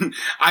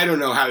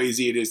know how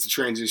easy it is to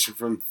transition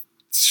from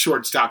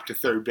shortstop to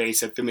third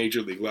base at the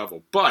major league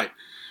level, but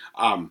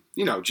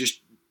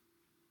just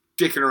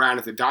dicking around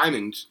at the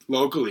diamond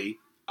locally,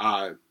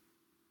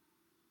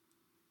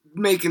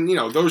 making,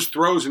 those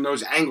throws and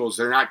those angles,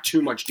 they're not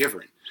too much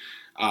different.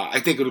 I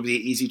think it'll be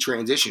an easy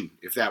transition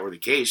if that were the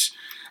case.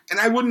 And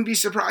I wouldn't be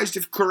surprised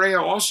if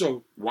Correa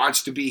also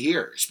wants to be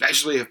here,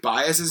 especially if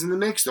Baez is in the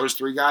mix. Those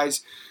three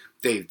guys,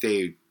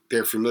 they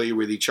They're familiar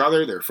with each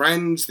other. They're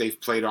friends. They've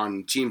played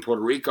on Team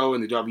Puerto Rico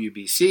in the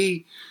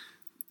WBC.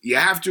 You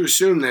have to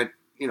assume that,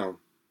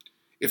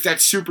 if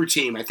that super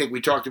team, I think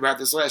we talked about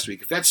this last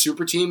week, if that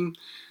super team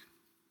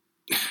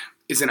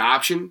is an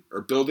option,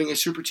 or building a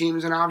super team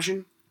is an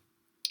option,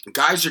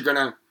 guys are going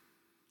to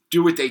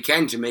do what they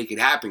can to make it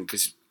happen,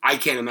 because I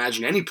can't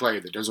imagine any player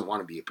that doesn't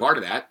want to be a part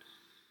of that.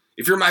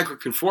 If you're Michael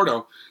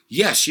Conforto,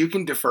 yes, you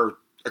can defer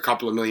a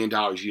couple of $1 million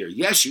a year.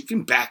 Yes, you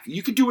can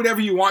do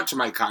whatever you want to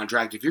my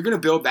contract. If you're going to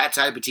build that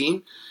type of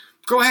team,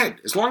 go ahead.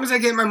 As long as I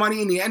get my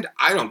money in the end,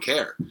 I don't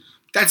care.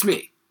 That's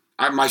me.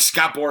 My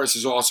Scott Boras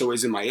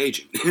isn't my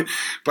agent.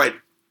 But,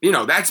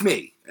 that's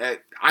me.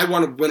 I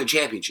want to win a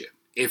championship.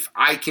 If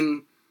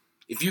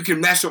you can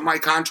mess with my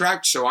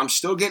contract so I'm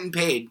still getting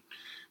paid,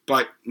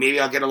 but maybe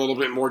I'll get a little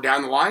bit more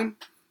down the line,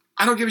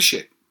 I don't give a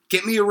shit.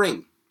 Get me a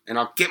ring, and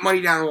I'll get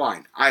money down the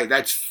line.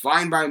 That's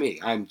fine by me.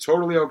 I'm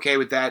totally okay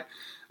with that.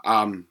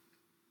 And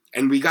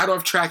we got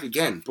off track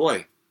again.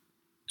 Boy,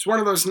 it's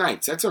one of those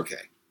nights. That's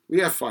okay. We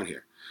have fun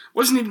here.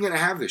 Wasn't even going to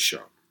have this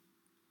show.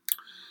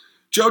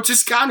 Joe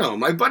Toscano,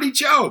 my buddy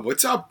Joe.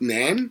 What's up,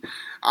 man?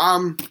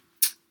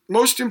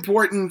 Most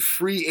important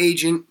free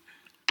agent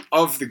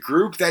of the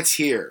group that's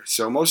here.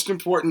 So most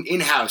important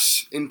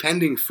in-house,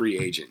 impending free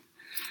agent.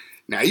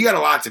 Now, you got a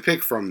lot to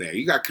pick from there.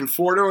 You got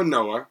Conforto and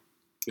Noah,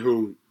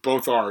 who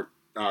both are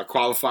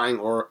qualifying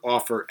or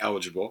offer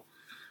eligible.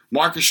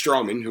 Marcus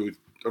Stroman, who,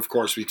 of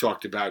course, we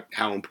talked about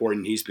how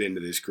important he's been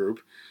to this group.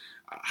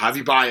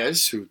 Javi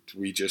Baez, who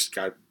we just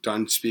got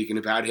done speaking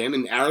about him,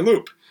 and Aaron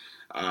Loop.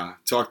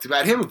 Talked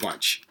about him a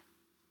bunch.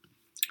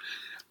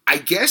 I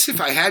guess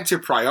if I had to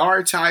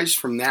prioritize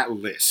from that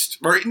list,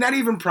 or not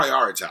even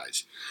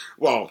prioritize,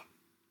 well,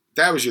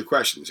 that was your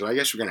question, so I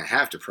guess we're going to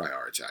have to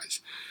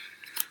prioritize.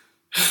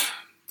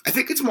 I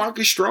think it's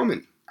Marcus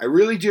Stroman. I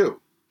really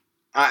do.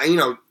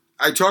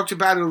 I talked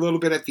about it a little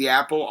bit at the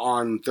Apple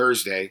on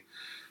Thursday.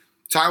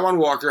 Taijuan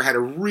Walker had a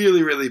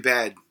really, really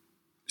bad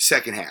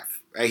second half.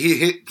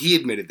 He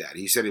admitted that.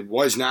 He said it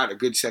was not a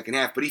good second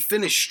half, but he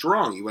finished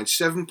strong. He went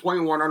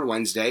 7.1 on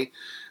Wednesday.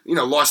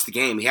 Lost the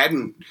game. He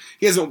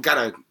hasn't got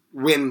a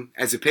win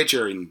as a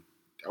pitcher in,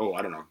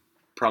 I don't know,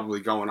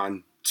 probably going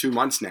on 2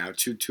 months now,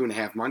 two and a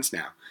half months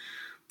now.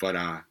 But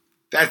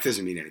that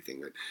doesn't mean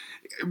anything. But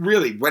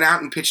really, went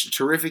out and pitched a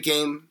terrific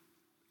game.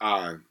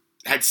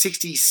 Had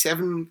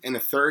 67 and a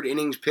third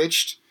innings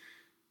pitched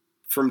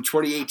from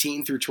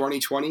 2018 through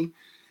 2020.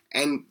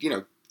 And,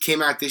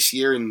 came out this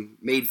year and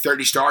made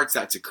 30 starts.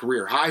 That's a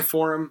career high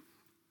for him.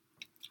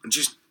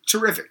 Just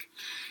terrific.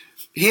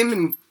 Him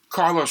and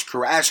Carlos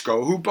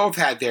Carrasco, who both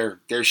had their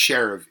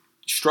share of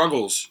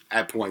struggles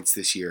at points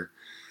this year,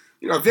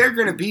 they're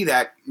going to be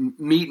that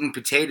meat and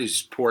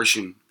potatoes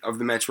portion of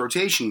the Mets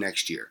rotation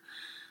next year.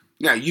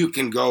 Now, you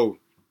can go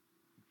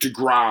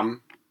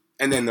DeGrom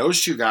and then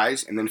those two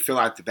guys and then fill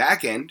out the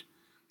back end.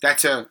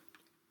 That's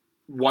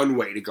one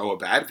way to go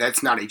about it.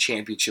 That's not a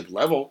championship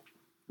level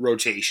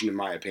rotation, in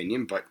my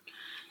opinion, but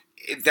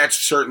that's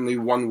certainly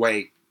one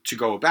way to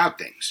go about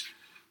things.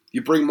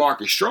 You bring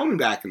Marcus Stroman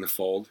back in the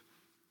fold.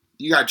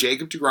 You got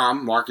Jacob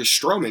deGrom, Marcus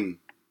Stroman,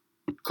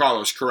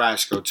 Carlos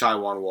Carrasco,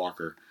 Taijuan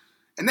Walker,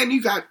 and then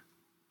you got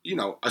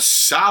a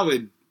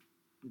solid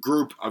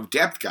group of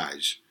depth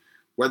guys,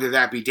 whether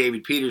that be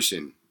David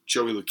Peterson,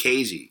 Joey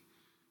Lucchesi,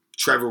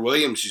 Trevor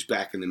Williams, who's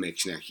back in the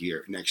mix next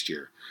year.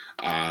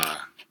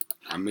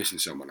 I'm missing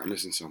someone.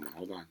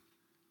 Hold on.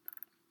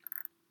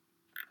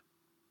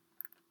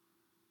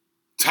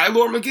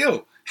 Tylor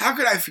Megill. How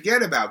could I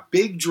forget about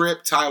Big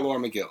Drip Tylor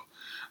Megill?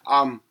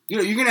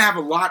 You're going to have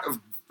a lot of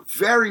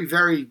very,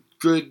 very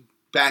good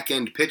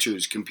back-end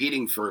pitchers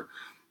competing for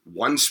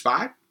one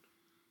spot.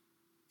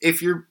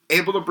 If you're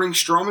able to bring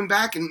Stroman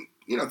back, and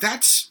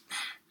that's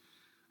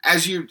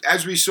as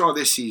we saw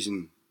this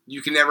season,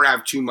 you can never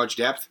have too much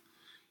depth,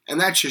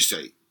 and that's just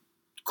a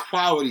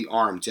quality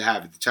arm to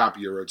have at the top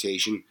of your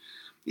rotation.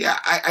 Yeah,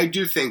 I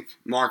do think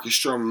Marcus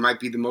Stroman might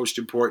be the most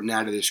important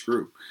out of this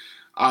group.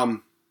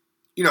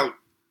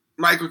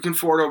 Michael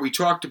Conforto, we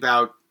talked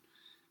about.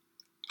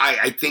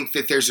 I think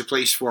that there's a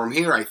place for him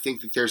here. I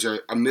think that there's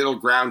a middle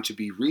ground to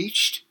be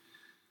reached.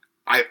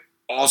 I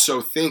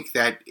also think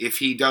that if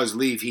he does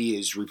leave, he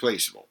is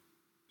replaceable.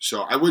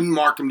 So I wouldn't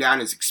mark him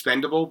down as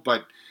expendable,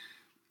 but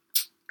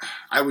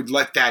I would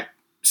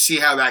see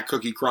how that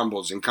cookie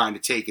crumbles and kind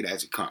of take it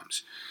as it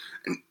comes.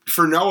 And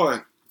for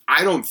Noah,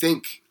 I don't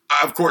think,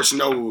 of course,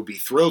 Noah would be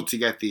thrilled to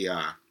get the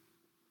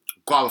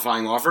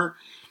qualifying offer.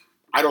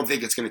 I don't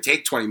think it's going to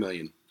take $20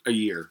 million a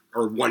year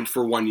or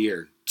for 1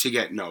 year to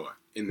get Noah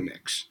in the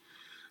mix.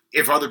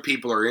 If other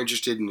people are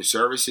interested in the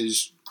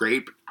services,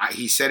 great. But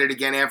he said it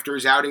again after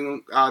his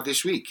outing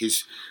this week.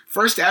 His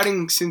first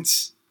outing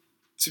since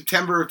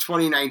September of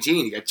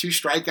 2019. He got 2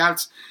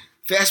 strikeouts.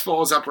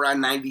 Fastball is up around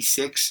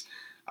 96.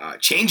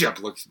 Changeup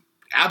looks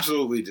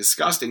absolutely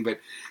disgusting. But,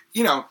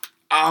 Noah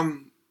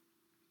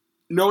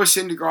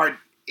Syndergaard,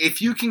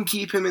 if you can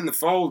keep him in the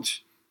fold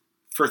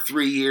for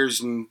 3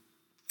 years and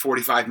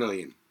 $45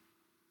 million,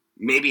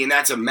 maybe, and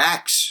that's a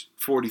max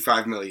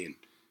 $45 million,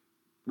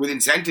 with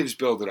incentives,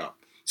 build it up.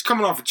 He's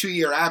coming off a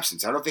 2-year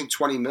absence. I don't think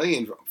 $20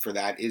 million for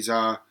that is.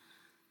 I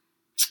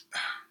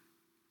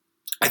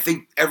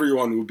think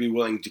everyone would be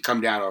willing to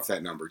come down off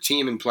that number,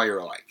 team and player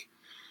alike.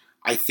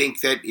 I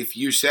think that if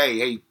you say,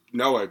 hey,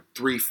 Noah,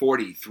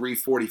 340,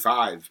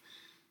 345,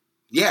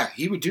 yeah,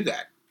 he would do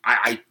that.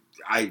 I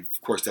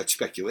of course, that's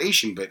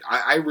speculation, but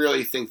I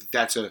really think that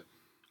that's a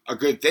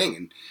good thing.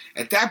 And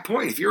at that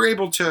point, if you're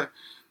able to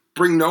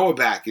bring Noah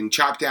back and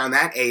chop down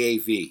that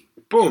AAV,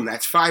 boom,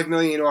 that's $5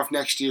 million off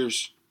next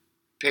year's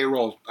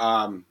payroll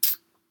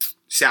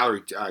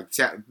salary,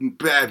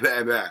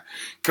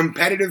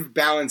 competitive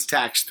balance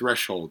tax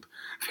threshold.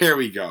 There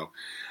we go.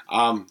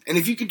 And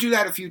if you could do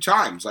that a few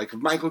times, like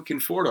Michael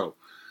Conforto,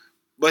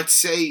 let's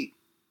say,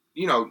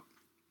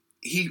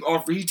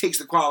 he takes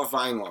the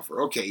qualifying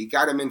offer. Okay, you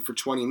got him in for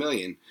 $20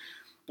 million.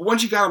 But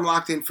once you got him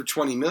locked in for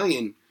 $20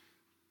 million,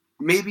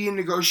 maybe you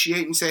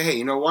negotiate and say, hey,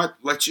 you know what?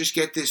 Let's just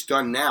get this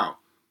done now.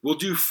 We'll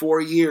do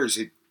 4 years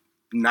at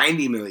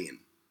 $90 million.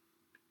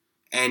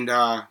 And,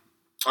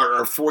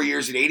 or 4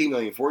 years at $80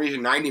 million, 4 years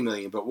at $90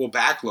 million, but we'll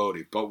backload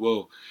it, but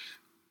we'll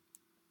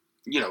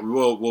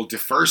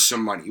defer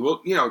some money.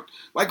 We'll,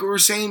 like we were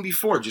saying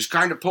before, just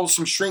kind of pull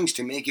some strings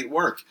to make it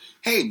work.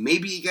 Hey,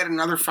 maybe you get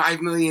another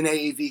 $5 million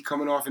AAV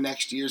coming off of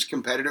next year's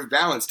competitive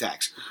balance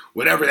tax,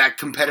 whatever that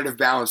competitive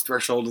balance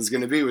threshold is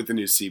going to be with the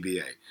new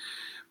CBA.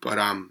 But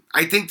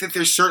I think that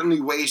there's certainly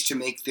ways to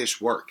make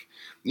this work.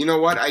 You know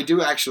what? I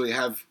do actually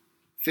have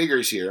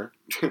figures here.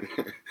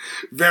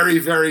 Very,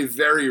 very,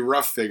 very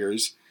rough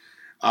figures.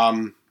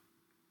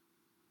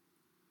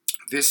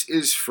 This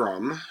is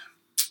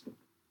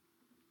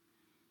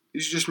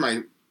these are just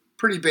my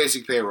pretty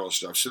basic payroll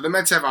stuff. So the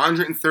Mets have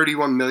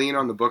 $131 million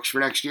on the books for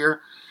next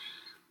year.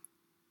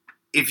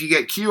 If you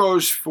get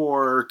QOs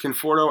for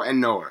Conforto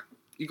and Noah,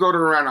 you go to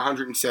around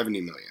 $170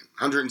 million,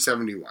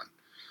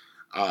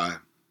 $171.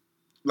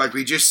 Like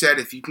we just said,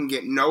 if you can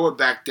get Noah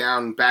back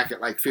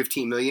at like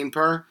 $15 million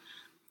per,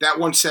 that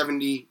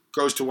 170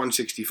 goes to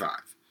 165.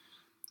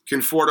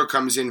 Conforto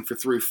comes in for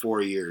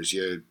 3-4 years.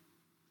 You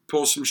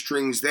pull some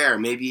strings there.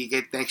 Maybe you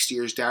get next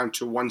year's down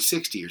to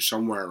 160 or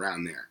somewhere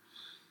around there.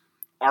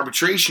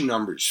 Arbitration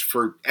numbers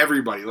for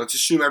everybody. Let's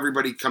assume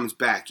everybody comes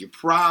back. You're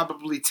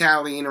probably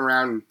tallying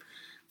around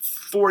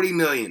 $40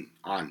 million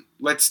on.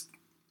 Let's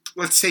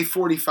say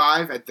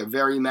 45 at the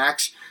very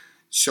max.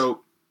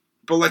 So,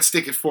 but let's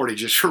stick at 40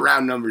 just for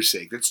round numbers'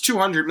 sake. That's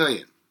 $200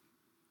 million.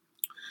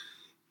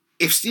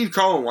 If Steve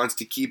Cohen wants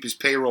to keep his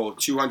payroll at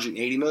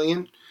 $280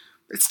 million,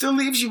 it still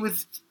leaves you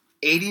with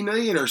 $80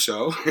 million or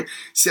so,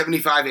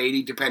 75,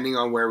 80, depending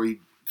on where we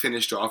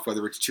finished off,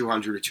 whether it's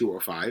 200 or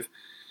 205.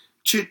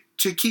 To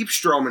keep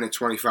Stroman at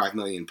 $25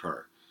 million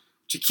per,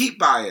 to keep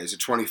Baez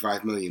at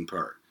 $25 million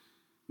per,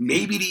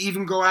 maybe to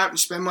even go out and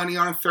spend money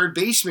on a third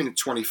baseman at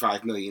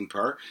 $25 million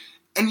per,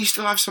 and you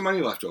still have some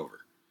money left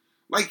over.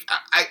 Like,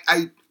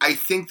 I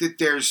think that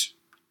there's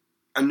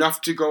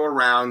enough to go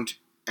around,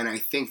 and I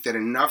think that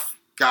enough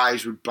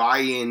guys would buy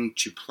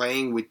into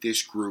playing with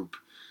this group,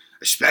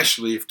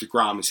 especially if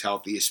DeGrom is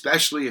healthy,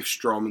 especially if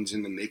Stroman's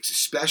in the mix,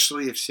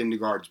 especially if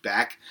Syndergaard's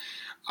back.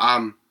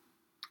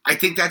 I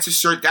think that's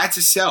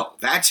a sell.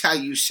 That's how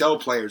you sell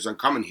players on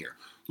coming here.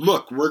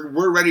 Look,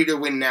 we're ready to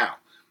win now.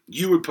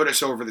 You would put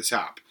us over the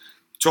top.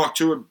 Talk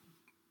to a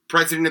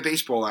president of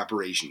baseball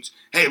operations.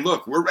 Hey,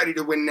 look, we're ready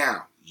to win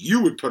now.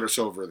 You would put us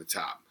over the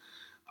top.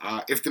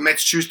 If the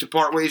Mets choose to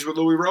part ways with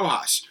Luis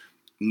Rojas,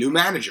 new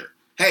manager.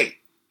 Hey,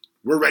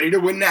 we're ready to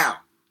win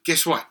now.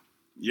 Guess what?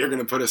 You're going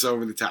to put us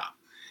over the top.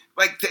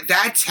 Like,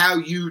 that's how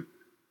you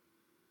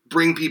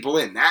bring people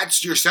in.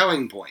 That's your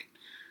selling point.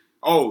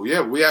 Oh, yeah,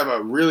 we have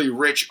a really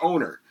rich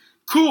owner.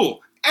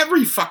 Cool.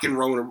 Every fucking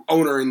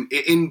owner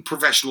in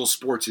professional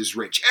sports is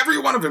rich. Every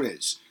one of them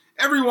is.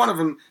 Every one of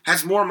them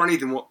has more money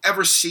than we'll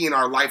ever see in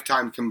our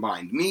lifetime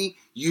combined. Me,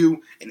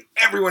 you, and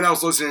everyone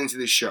else listening to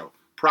this show.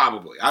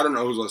 Probably. I don't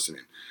know who's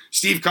listening.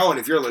 Steve Cohen,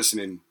 if you're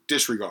listening,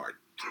 disregard.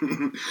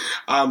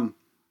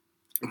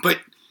 But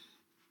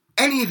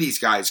any of these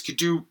guys could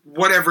do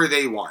whatever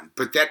they want,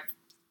 but that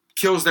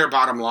kills their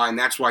bottom line.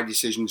 That's why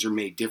decisions are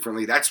made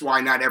differently. That's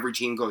why not every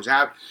team goes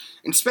out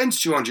and spends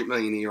 $200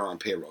 million a year on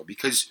payroll,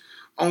 because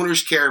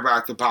owners care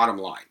about the bottom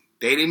line.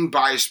 They didn't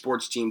buy a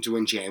sports team to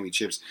win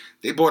championships.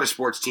 They bought a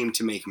sports team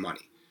to make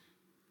money.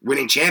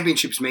 Winning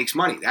championships makes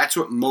money. That's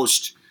what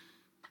most...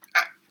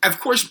 Of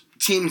course,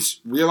 teams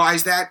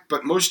realize that,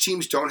 but most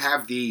teams don't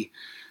have the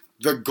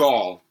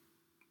gall,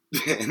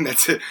 and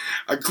that's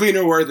a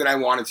cleaner word than I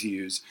wanted to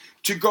use,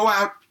 to go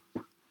out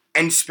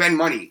and spend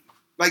money.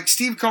 Like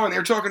Steve Cohen,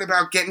 they're talking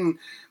about getting...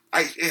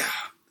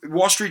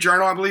 Wall Street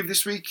Journal, I believe,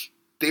 this week,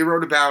 they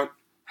wrote about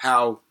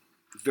how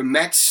the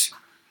Mets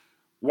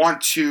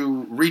want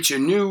to reach a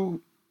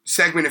new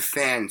segment of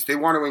fans. They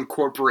want to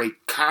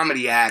incorporate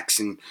comedy acts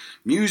and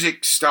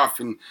music stuff.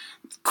 And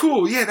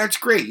cool, yeah, that's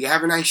great. You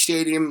have a nice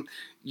stadium.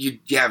 You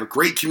have a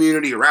great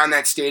community around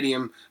that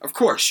stadium. Of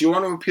course, you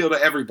want to appeal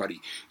to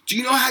everybody. Do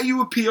you know how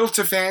you appeal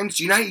to fans?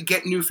 Do you know how you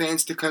get new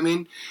fans to come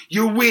in?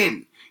 You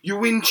win. You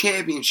win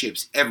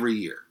championships every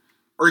year.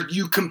 Or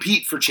you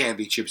compete for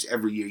championships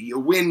every year. You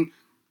win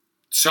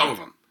some of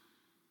them.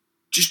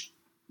 Just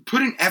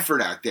put an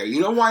effort out there. You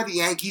know why the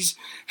Yankees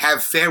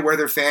have fair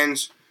weather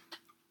fans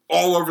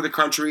all over the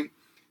country?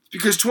 It's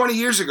because 20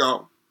 years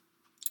ago,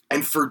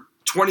 and for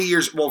 20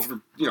 years, well,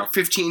 for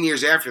 15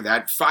 years after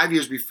that, 5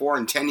 years before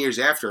and 10 years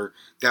after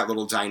that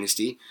little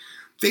dynasty,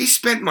 they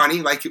spent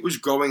money like it was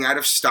going out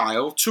of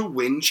style to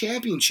win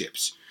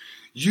championships.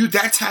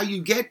 That's how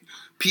you get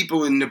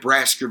people in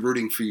Nebraska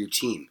rooting for your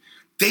team.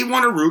 They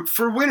want to root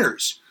for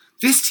winners.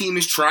 This team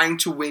is trying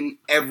to win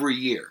every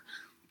year.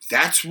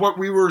 That's what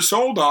we were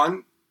sold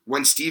on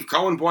when Steve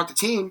Cohen bought the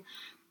team.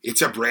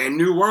 It's a brand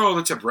new world.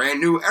 It's a brand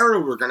new era.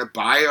 We're going to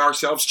buy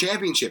ourselves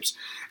championships.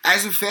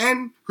 As a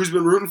fan who's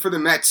been rooting for the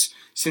Mets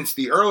since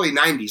the early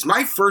 90s,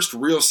 my first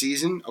real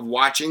season of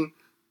watching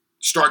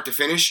start to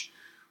finish,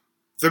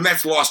 the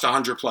Mets lost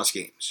 100-plus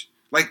games.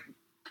 Like,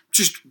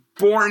 just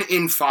born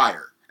in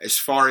fire as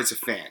far as a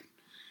fan.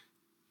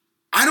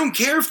 I don't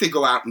care if they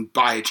go out and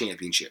buy a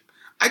championship.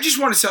 I just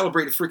want to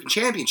celebrate a freaking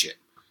championship.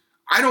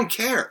 I don't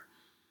care.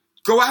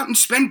 Go out and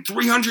spend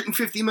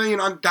 $350 million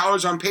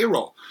on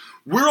payroll.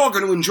 We're all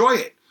going to enjoy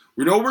it.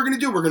 We know what we're going to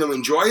do. We're going to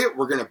enjoy it.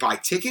 We're going to buy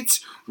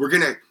tickets. We're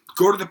going to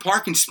go to the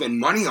park and spend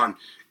money on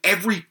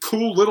every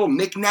cool little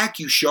knick-knack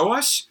you show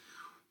us.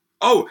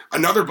 Oh,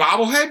 another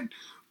bobblehead?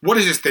 What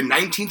is this, the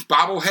 19th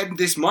bobblehead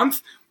this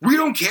month? We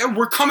don't care.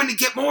 We're coming to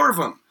get more of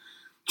them.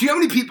 Do you know how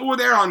many people were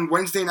there on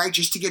Wednesday night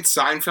just to get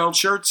Seinfeld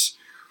shirts?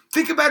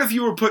 Think about if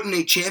you were putting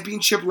a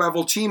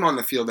championship-level team on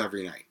the field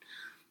every night.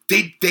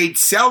 They'd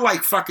sell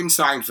like fucking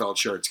Seinfeld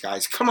shirts,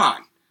 guys. Come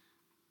on.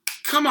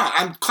 Come on.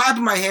 I'm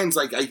clapping my hands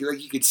like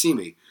you could see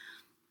me.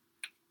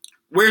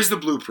 Where's the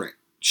blueprint?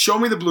 Show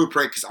me the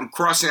blueprint because I'm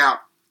crossing out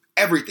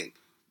everything.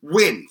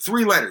 Win.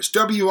 3 letters.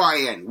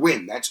 W-I-N.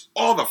 Win. That's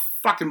all the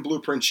fucking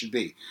blueprint should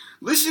be.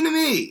 Listen to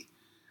me.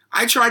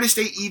 I try to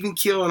stay even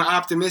keel and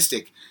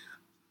optimistic.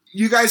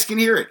 You guys can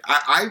hear it.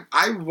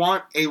 I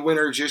want a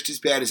winner just as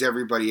bad as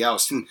everybody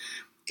else. And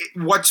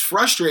what's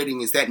frustrating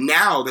is that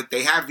now that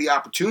they have the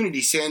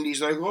opportunity,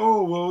 Sandy's like,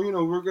 oh,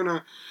 well, we're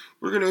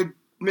gonna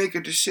make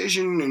a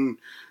decision, and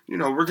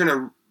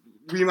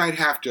we might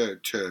have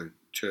to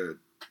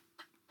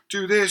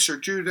do this or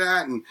do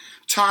that, and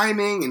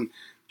timing, and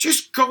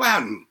just go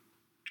out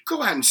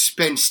and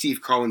spend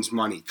Steve Cohen's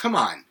money. Come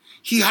on,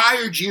 he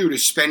hired you to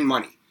spend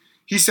money.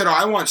 He said, oh,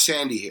 I want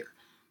Sandy here.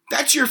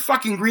 That's your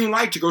fucking green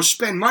light to go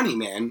spend money,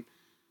 man.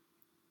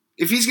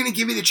 If he's gonna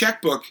give you the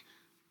checkbook,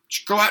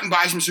 go out and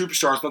buy some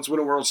superstars. Let's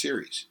win a World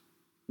Series.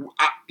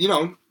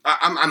 I'm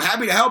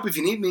happy to help if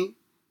you need me.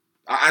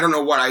 I don't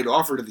know what I'd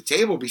offer to the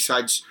table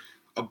besides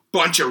a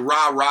bunch of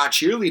rah-rah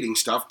cheerleading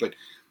stuff, but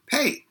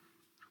hey,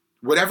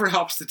 whatever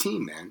helps the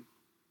team, man.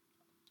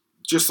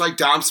 Just like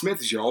Dom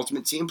Smith is your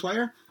ultimate team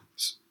player,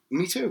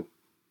 me too.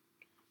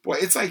 Boy,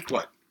 it's like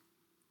what?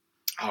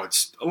 Oh,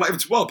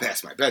 it's well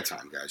past my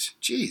bedtime, guys.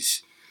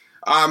 Jeez.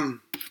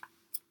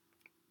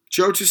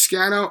 Joe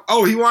Toscano.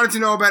 Oh, he wanted to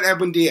know about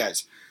Edwin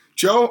Diaz.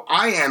 Joe,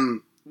 I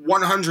am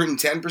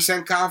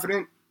 110%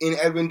 confident in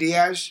Edwin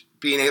Diaz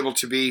being able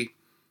to be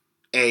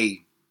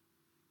a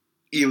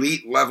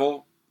elite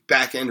level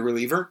back-end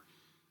reliever.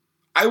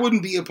 I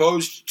wouldn't be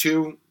opposed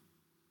to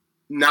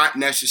not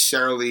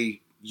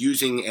necessarily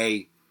using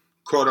a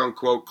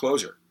quote-unquote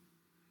closer.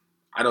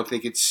 I don't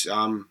think it's,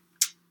 in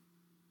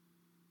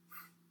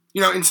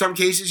some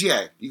cases,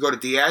 yeah, you go to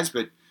Diaz,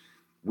 but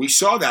we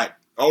saw that,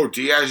 oh,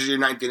 Diaz is your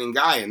ninth inning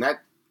guy, and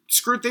that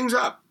screwed things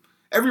up.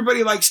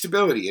 Everybody likes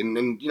stability,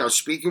 and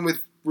speaking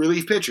with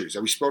relief pitchers,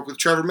 we spoke with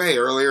Trevor May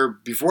earlier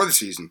before the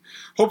season.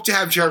 Hope to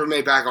have Trevor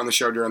May back on the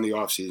show during the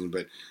offseason,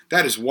 but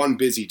that is one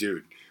busy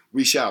dude.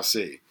 We shall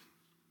see.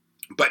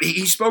 But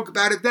he spoke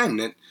about it then,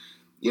 that,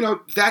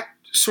 that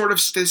sort of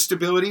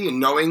stability and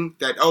knowing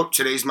that, oh,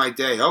 today's my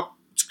day, oh,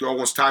 it's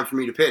almost time for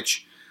me to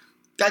pitch,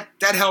 that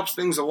helps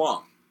things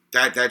along.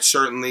 That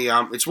certainly,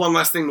 it's one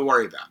less thing to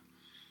worry about.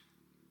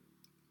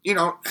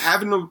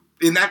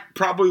 And that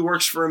probably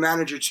works for a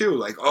manager too.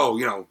 Like,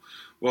 oh,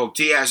 well,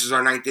 Diaz is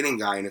our ninth inning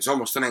guy, and it's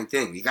almost the ninth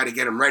inning. You got to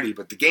get him ready,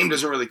 but the game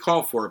doesn't really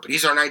call for it. But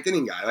he's our ninth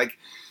inning guy. Like,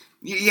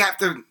 you have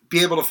to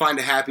be able to find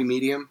a happy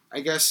medium, I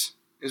guess,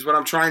 is what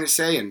I'm trying to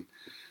say. And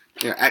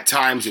at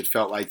times it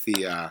felt like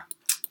the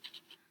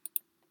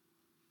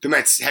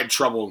Mets had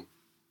trouble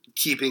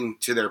keeping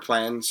to their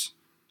plans,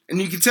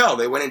 and you could tell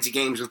they went into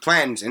games with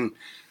plans and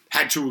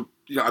had to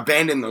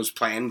abandon those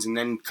plans and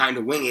then kind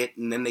of wing it,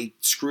 and then they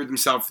screwed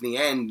themselves in the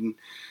end. And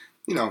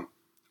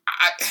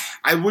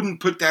I wouldn't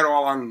put that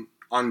all on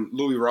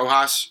Luis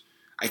Rojas.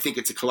 I think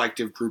it's a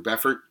collective group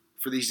effort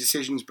for these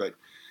decisions, but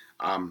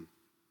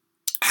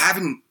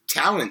having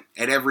talent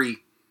at every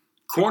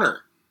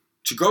corner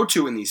to go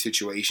to in these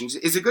situations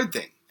is a good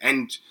thing.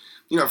 And,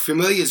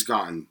 Familia's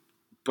gone,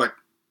 but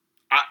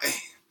I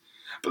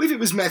believe it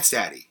was Mets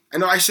Daddy. I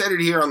know I said it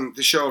here on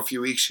the show a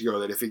few weeks ago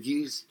that if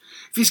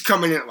he's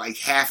coming in at like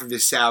half of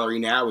his salary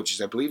now, which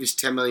is I believe is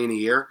 $10 million a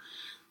year,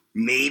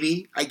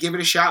 maybe I give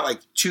it a shot.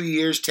 Like 2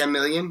 years, $10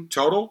 million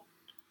total.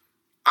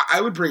 I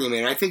would bring him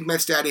in. I think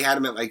Mets Daddy had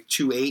him at like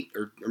 2.8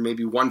 or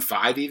maybe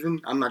 1.5 even.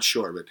 I'm not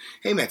sure, but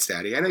hey, Mets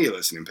Daddy, I know you're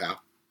listening,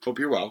 pal. Hope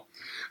you're well.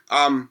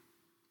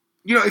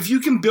 if you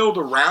can build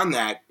around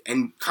that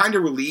and kind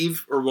of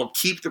relieve or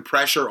keep the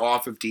pressure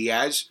off of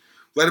Diaz,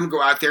 let him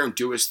go out there and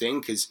do his thing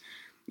because,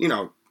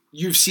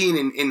 you've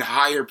seen in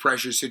higher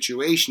pressure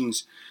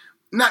situations,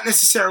 not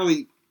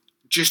necessarily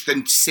just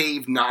the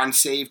save,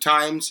 non-save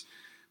times,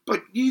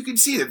 but you can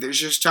see that there's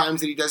just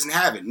times that he doesn't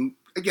have it. And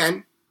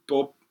again,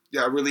 both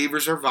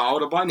relievers are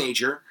volatile by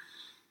nature.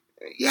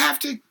 You have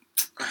to...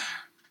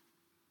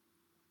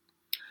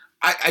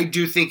 I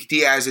do think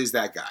Diaz is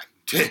that guy.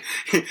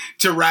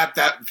 To wrap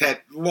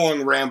that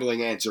long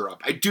rambling answer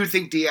up. I do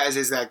think Diaz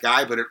is that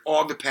guy, but it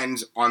all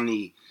depends on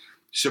the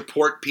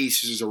support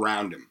pieces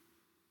around him.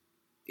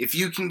 If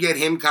you can get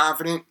him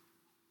confident,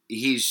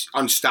 he's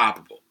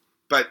unstoppable.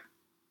 But,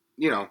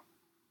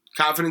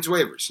 confidence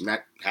wavers, and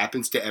that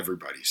happens to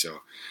everybody.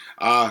 So,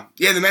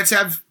 the Mets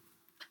have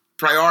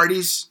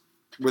priorities,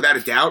 without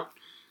a doubt.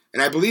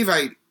 And I believe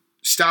I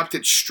stopped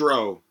at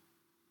Stroh.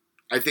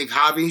 I think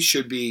Javi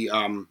should be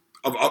of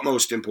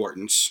utmost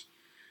importance.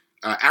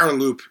 Aaron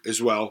Loop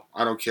as well.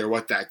 I don't care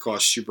what that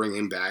costs you bring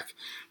him back.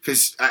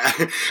 Because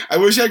I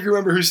wish I could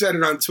remember who said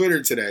it on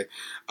Twitter today.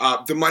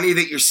 The money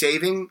that you're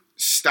saving,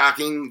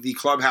 stocking the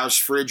clubhouse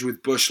fridge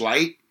with Busch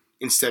Light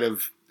instead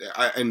of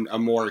a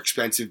more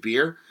expensive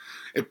beer,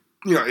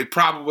 it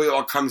probably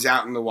all comes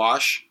out in the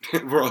wash.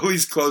 We're at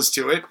least close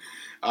to it.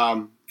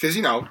 Because,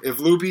 if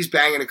Loopy's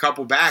banging a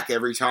couple back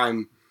every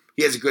time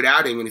he has a good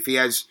outing, and if he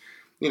has,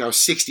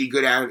 60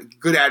 good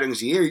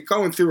outings a year, you're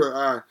going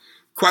through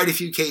quite a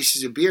few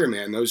cases of beer,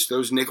 man.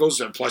 Those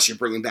nickels, plus you're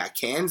bringing back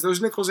cans,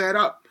 those nickels add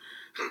up.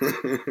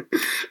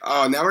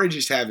 Oh, now we're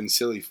just having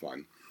silly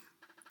fun.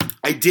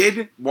 I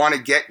did want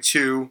to get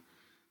to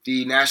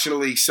the National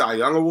League Cy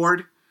Young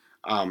Award.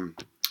 I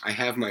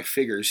have my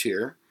figures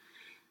here.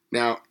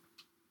 Now,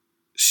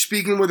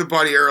 speaking with a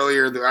buddy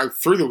earlier,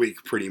 through the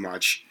week pretty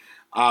much,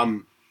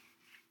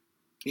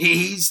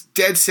 he's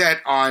dead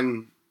set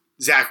on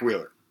Zach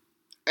Wheeler.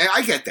 And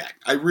I get that.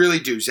 I really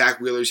do. Zach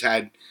Wheeler's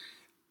had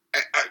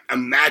a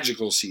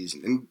magical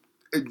season. And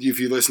if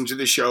you listen to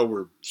the show,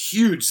 we're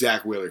huge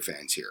Zach Wheeler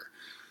fans here.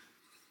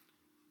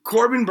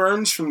 Corbin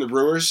Burnes from the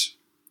Brewers,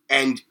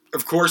 and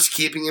of course,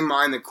 keeping in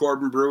mind that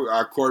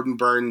Corbin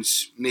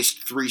Burnes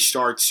missed 3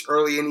 starts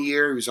early in the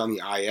year. He was on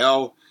the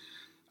IL.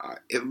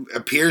 It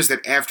appears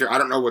that after, I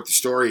don't know what the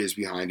story is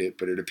behind it,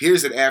 but it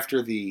appears that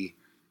after the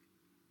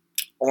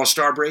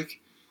All-Star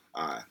break,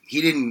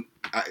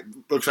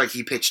 looks like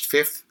he pitched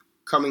 5th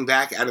coming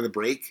back out of the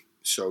break.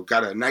 So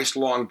got a nice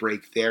long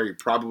break there. He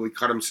probably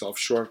cut himself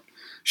short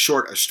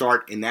a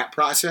start in that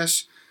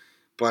process.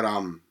 But,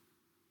 I'm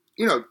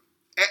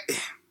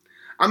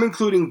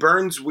including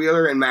Burnes,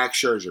 Wheeler, and Max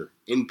Scherzer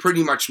in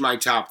pretty much my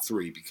top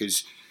 3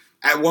 because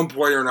at one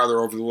point or another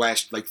over the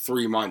last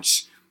 3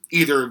 months,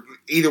 either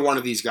one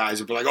of these guys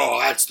will be like, oh,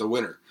 that's the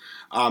winner.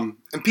 And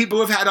people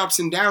have had ups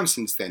and downs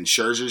since then.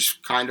 Scherzer's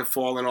kind of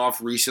fallen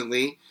off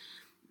recently.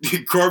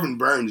 Corbin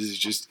Burnes is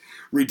just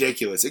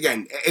ridiculous.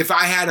 Again, if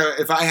I had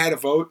a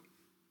vote,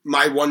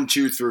 my 1,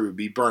 2, 3 would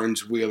be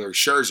Burnes, Wheeler,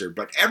 Scherzer.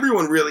 But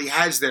everyone really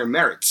has their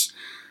merits.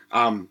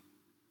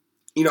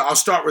 I'll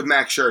start with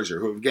Max Scherzer,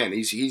 who, again,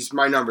 he's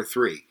my number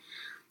 3.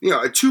 A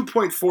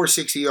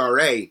 2.46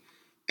 ERA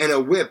and a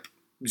whip,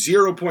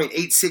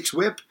 0.86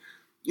 whip.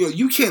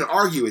 You can't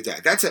argue with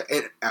that. That's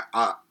an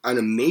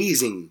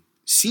amazing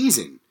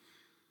season.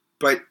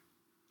 But,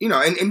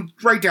 and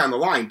right down the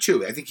line,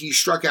 too. I think he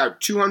struck out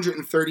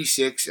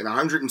 236 in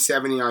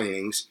 179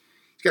 innings.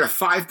 He's got a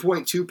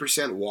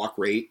 5.2% walk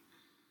rate.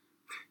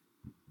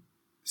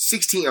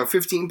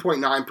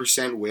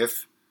 15.9%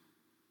 whiff,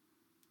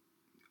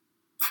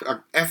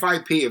 a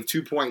FIP of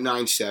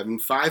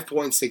 2.97,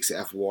 5.6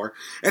 FWAR.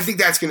 I think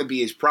that's going to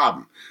be his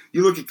problem.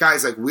 You look at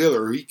guys like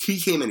Wheeler, he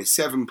came in at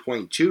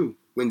 7.2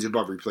 wins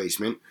above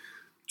replacement,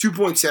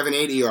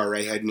 2.78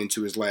 ERA heading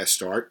into his last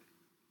start,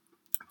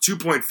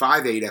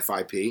 2.58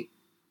 FIP,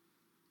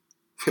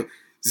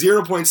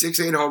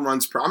 0.68 home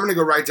runs per. I'm going to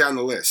go right down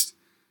the list.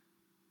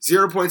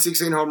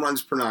 0.68 home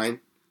runs per 9,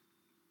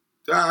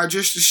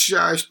 just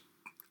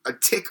a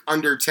tick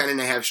under 10.5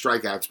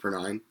 strikeouts per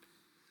 9.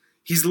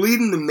 He's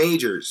leading the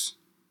majors,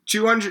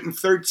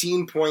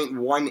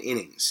 213.1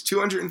 innings,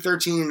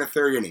 213 in the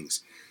third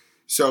innings.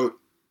 So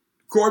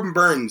Corbin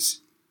Burnes,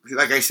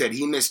 like I said,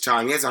 he missed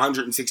time. He has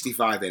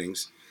 165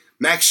 innings.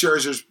 Max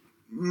Scherzer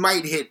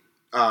might hit,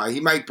 he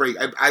might break.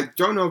 I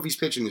don't know if he's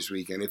pitching this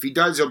weekend. If he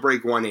does, he'll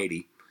break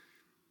 180.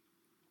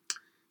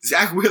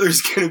 Zach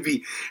Wheeler's going to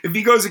be, if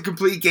he goes a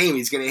complete game,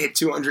 he's going to hit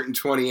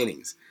 220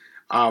 innings.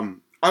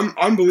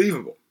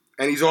 Unbelievable.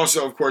 And he's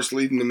also, of course,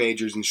 leading the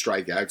majors in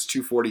strikeouts,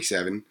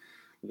 247,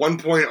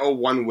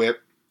 1.01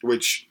 whip,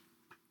 which,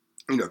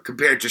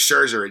 compared to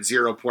Scherzer at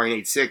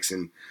 0.86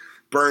 and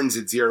Burnes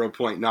at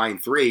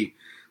 0.93,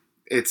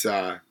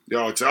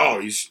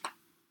 he's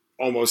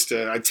almost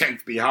a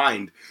tenth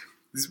behind.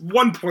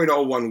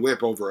 1.01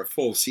 whip over a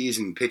full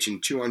season,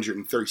 pitching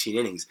 213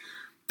 innings.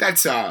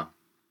 That's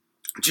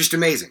just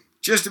amazing.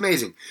 Just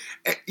amazing.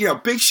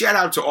 Big shout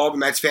out to all the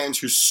Mets fans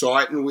who saw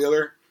it in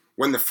Wheeler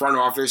when the front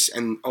office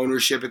and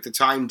ownership at the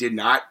time did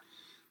not.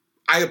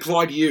 I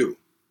applaud you.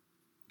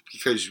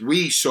 because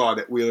we saw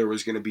that Wheeler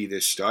was going to be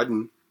this stud,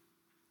 and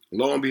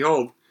lo and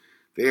behold,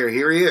 here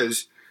he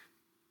is.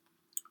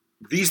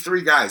 These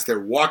three guys, their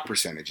walk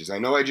percentages. I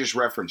know I just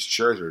referenced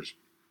Scherzer's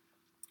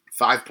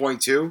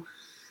 5.2.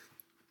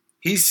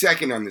 He's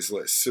second on this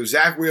list. So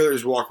Zach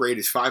Wheeler's walk rate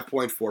is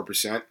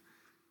 5.4%.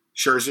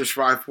 Scherzer's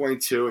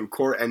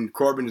 5.2, and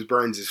Corbin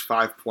Burnes is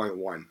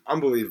 5.1.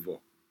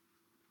 Unbelievable.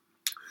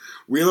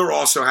 Wheeler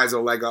also has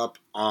a leg up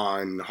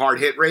on hard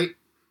hit rate,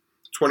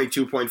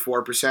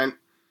 22.4%.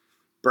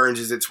 Burnes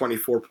is at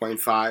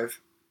 24.5%.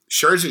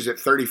 Scherzer's at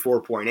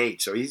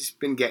 34.8%, so he's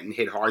been getting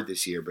hit hard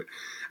this year. But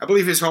I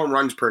believe his home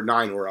runs per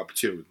 9 were up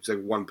too. It's like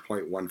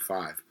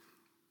 1.15.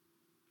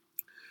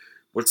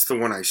 What's the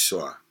one I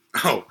saw?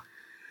 Oh,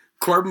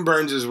 Corbin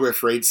Burnes'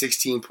 whiff rate,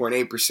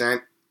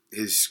 16.8%.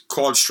 His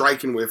called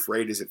strike and whiff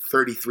rate is at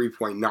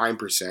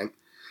 33.9%.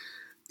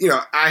 You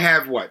know, I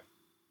have what?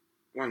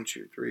 1,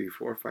 2, 3,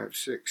 4, 5,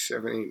 6,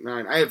 7, 8,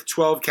 9. I have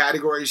 12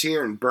 categories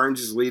here, and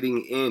Burnes is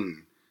leading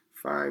in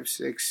 5,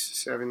 6,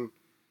 7,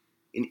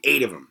 in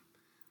 8 of them.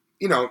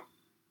 You know,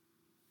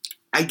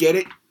 I get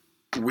it.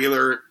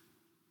 Wheeler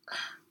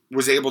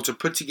was able to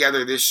put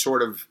together this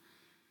sort of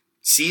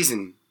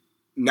season,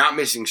 not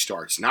missing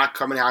starts, not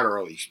coming out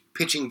early,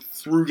 pitching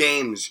through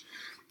games.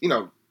 You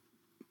know,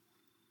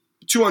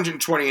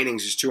 220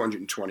 innings is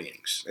 220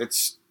 innings.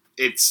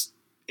 It's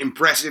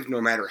impressive no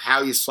matter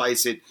how you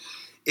slice it.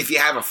 If you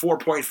have a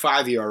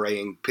 4.5 ERA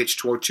and pitch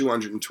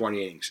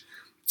 220 innings,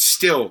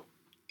 still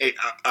an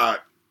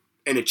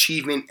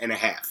achievement and a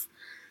half.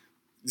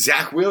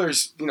 Zach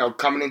Wheeler's, you know,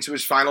 coming into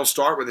his final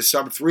start with a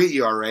sub-3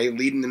 ERA,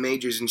 leading the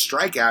majors in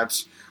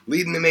strikeouts,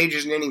 leading the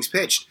majors in innings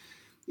pitched.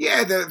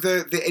 Yeah,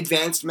 the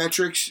advanced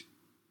metrics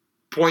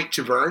point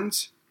to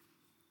Burnes.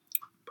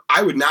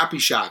 I would not be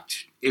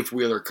shocked if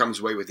Wheeler comes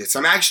away with this.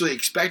 I'm actually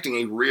expecting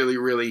a really,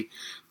 really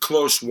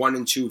close 1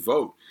 and 2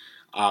 vote.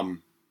 I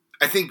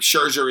think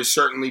Scherzer is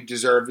certainly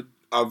deserved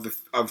of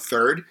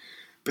third.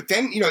 But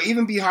then, you know,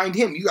 even behind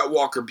him, you got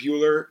Walker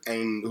Buehler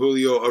and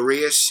Julio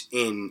Urias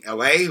in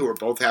LA, who are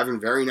both having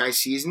very nice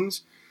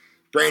seasons.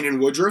 Brandon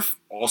Woodruff,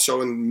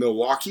 also in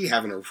Milwaukee,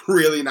 having a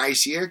really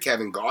nice year.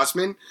 Kevin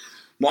Gausman.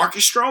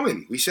 Marcus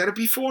Stroman, we said it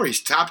before,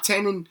 he's top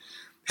 10 in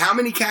how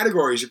many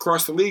categories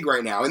across the league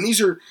right now? And these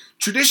are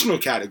traditional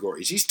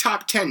categories. He's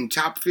top 10,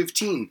 top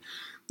 15.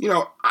 You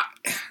know,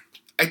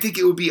 I think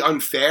it would be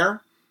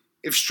unfair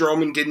if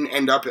Stroman didn't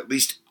end up at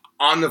least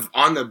on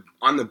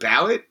the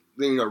ballot,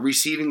 you know,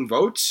 receiving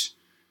votes.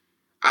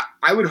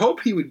 I would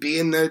hope he would be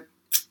in the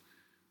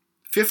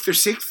 5th or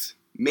 6th,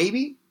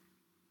 maybe.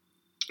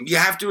 You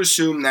have to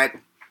assume that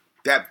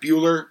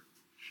Buehler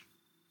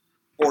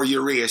or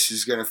Urias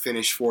is going to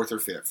finish 4th or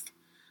 5th.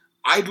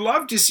 I'd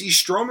love to see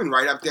Stroman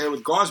right up there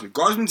with Gausman.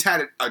 Gausman's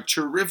had a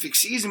terrific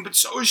season, but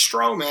so is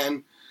Stroman,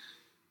 man.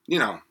 You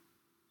know,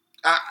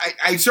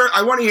 I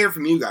want to hear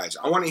from you guys.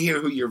 I want to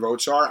hear who your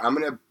votes are. I'm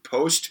going to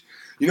post.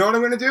 You know what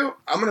I'm going to do?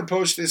 I'm going to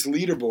post this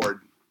leaderboard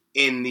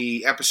in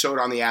the episode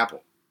on the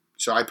Apple.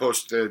 So I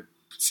post the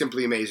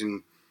Simply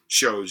Amazing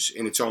shows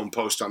in its own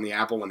post on the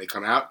Apple when they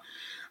come out.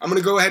 I'm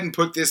going to go ahead and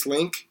put this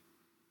link.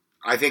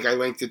 I think I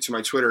linked it to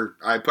my Twitter.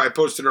 I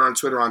posted it on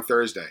Twitter on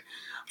Thursday.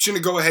 I'm just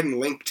going to go ahead and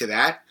link to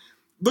that.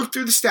 Look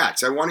through the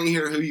stats. I want to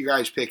hear who you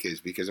guys' pick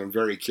is because I'm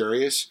very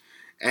curious.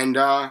 And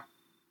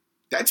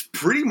that's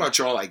pretty much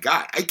all I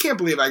got. I can't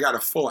believe I got a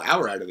full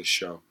hour out of this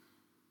show.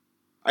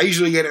 I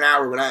usually get an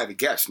hour when I have a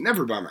guest.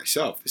 Never by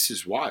myself. This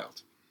is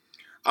wild.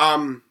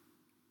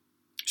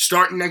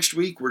 Starting next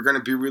week, we're going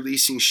to be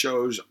releasing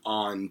shows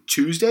on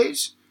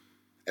Tuesdays,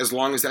 as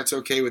long as that's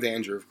okay with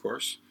Andrew, of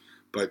course.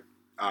 But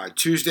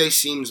Tuesday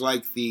seems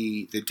like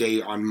the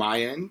day on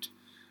my end.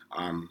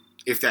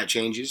 If that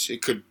changes,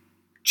 it could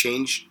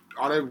change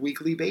on a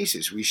weekly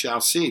basis. We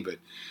shall see. But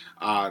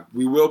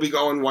we will be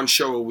going one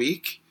show a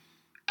week.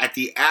 At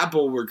the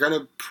Apple, we're going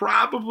to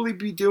probably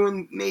be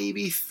doing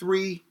maybe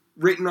 3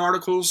 written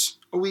articles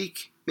a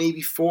week,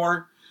 maybe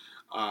 4.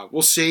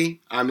 We'll see.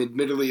 I'm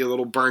admittedly a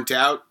little burnt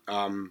out.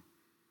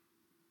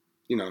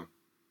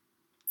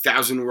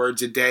 1,000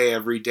 words a day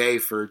every day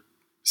for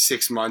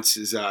 6 months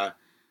is, I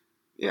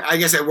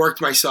guess I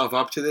worked myself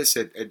up to this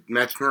at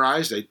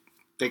Mesmerized. I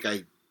think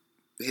I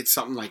hit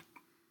something like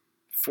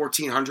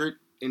 1,400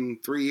 in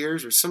 3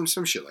 years or some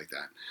shit like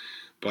that.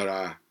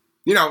 But,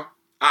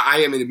 I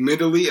am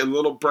admittedly a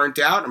little burnt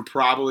out. I'm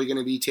probably going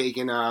to be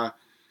taking,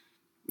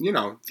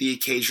 the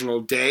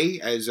occasional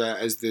day as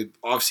the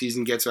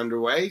offseason gets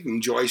underway.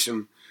 Enjoy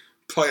some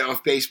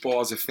playoff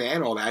baseball as a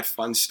fan, all that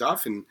fun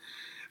stuff. And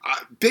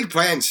big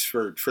plans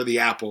for the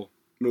Apple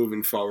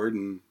moving forward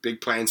and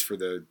big plans for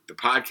the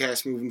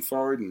podcast moving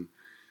forward. And,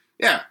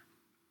 yeah,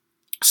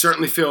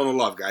 certainly feeling the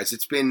love, guys.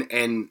 It's been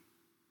an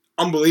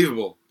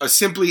unbelievable, a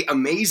simply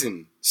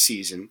amazing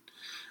season.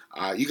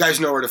 You guys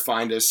know where to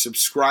find us.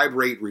 Subscribe,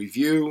 rate,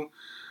 review.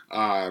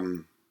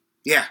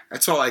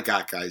 That's all I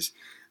got, guys.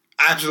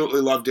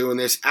 Absolutely love doing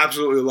this.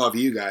 Absolutely love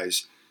you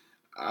guys.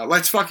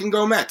 Let's fucking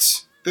go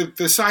Mets.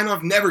 The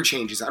sign-off never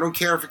changes. I don't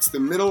care if it's the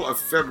middle of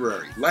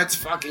February. Let's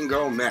fucking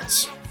go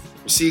Mets.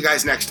 We'll see you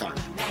guys next time.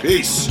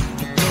 Peace.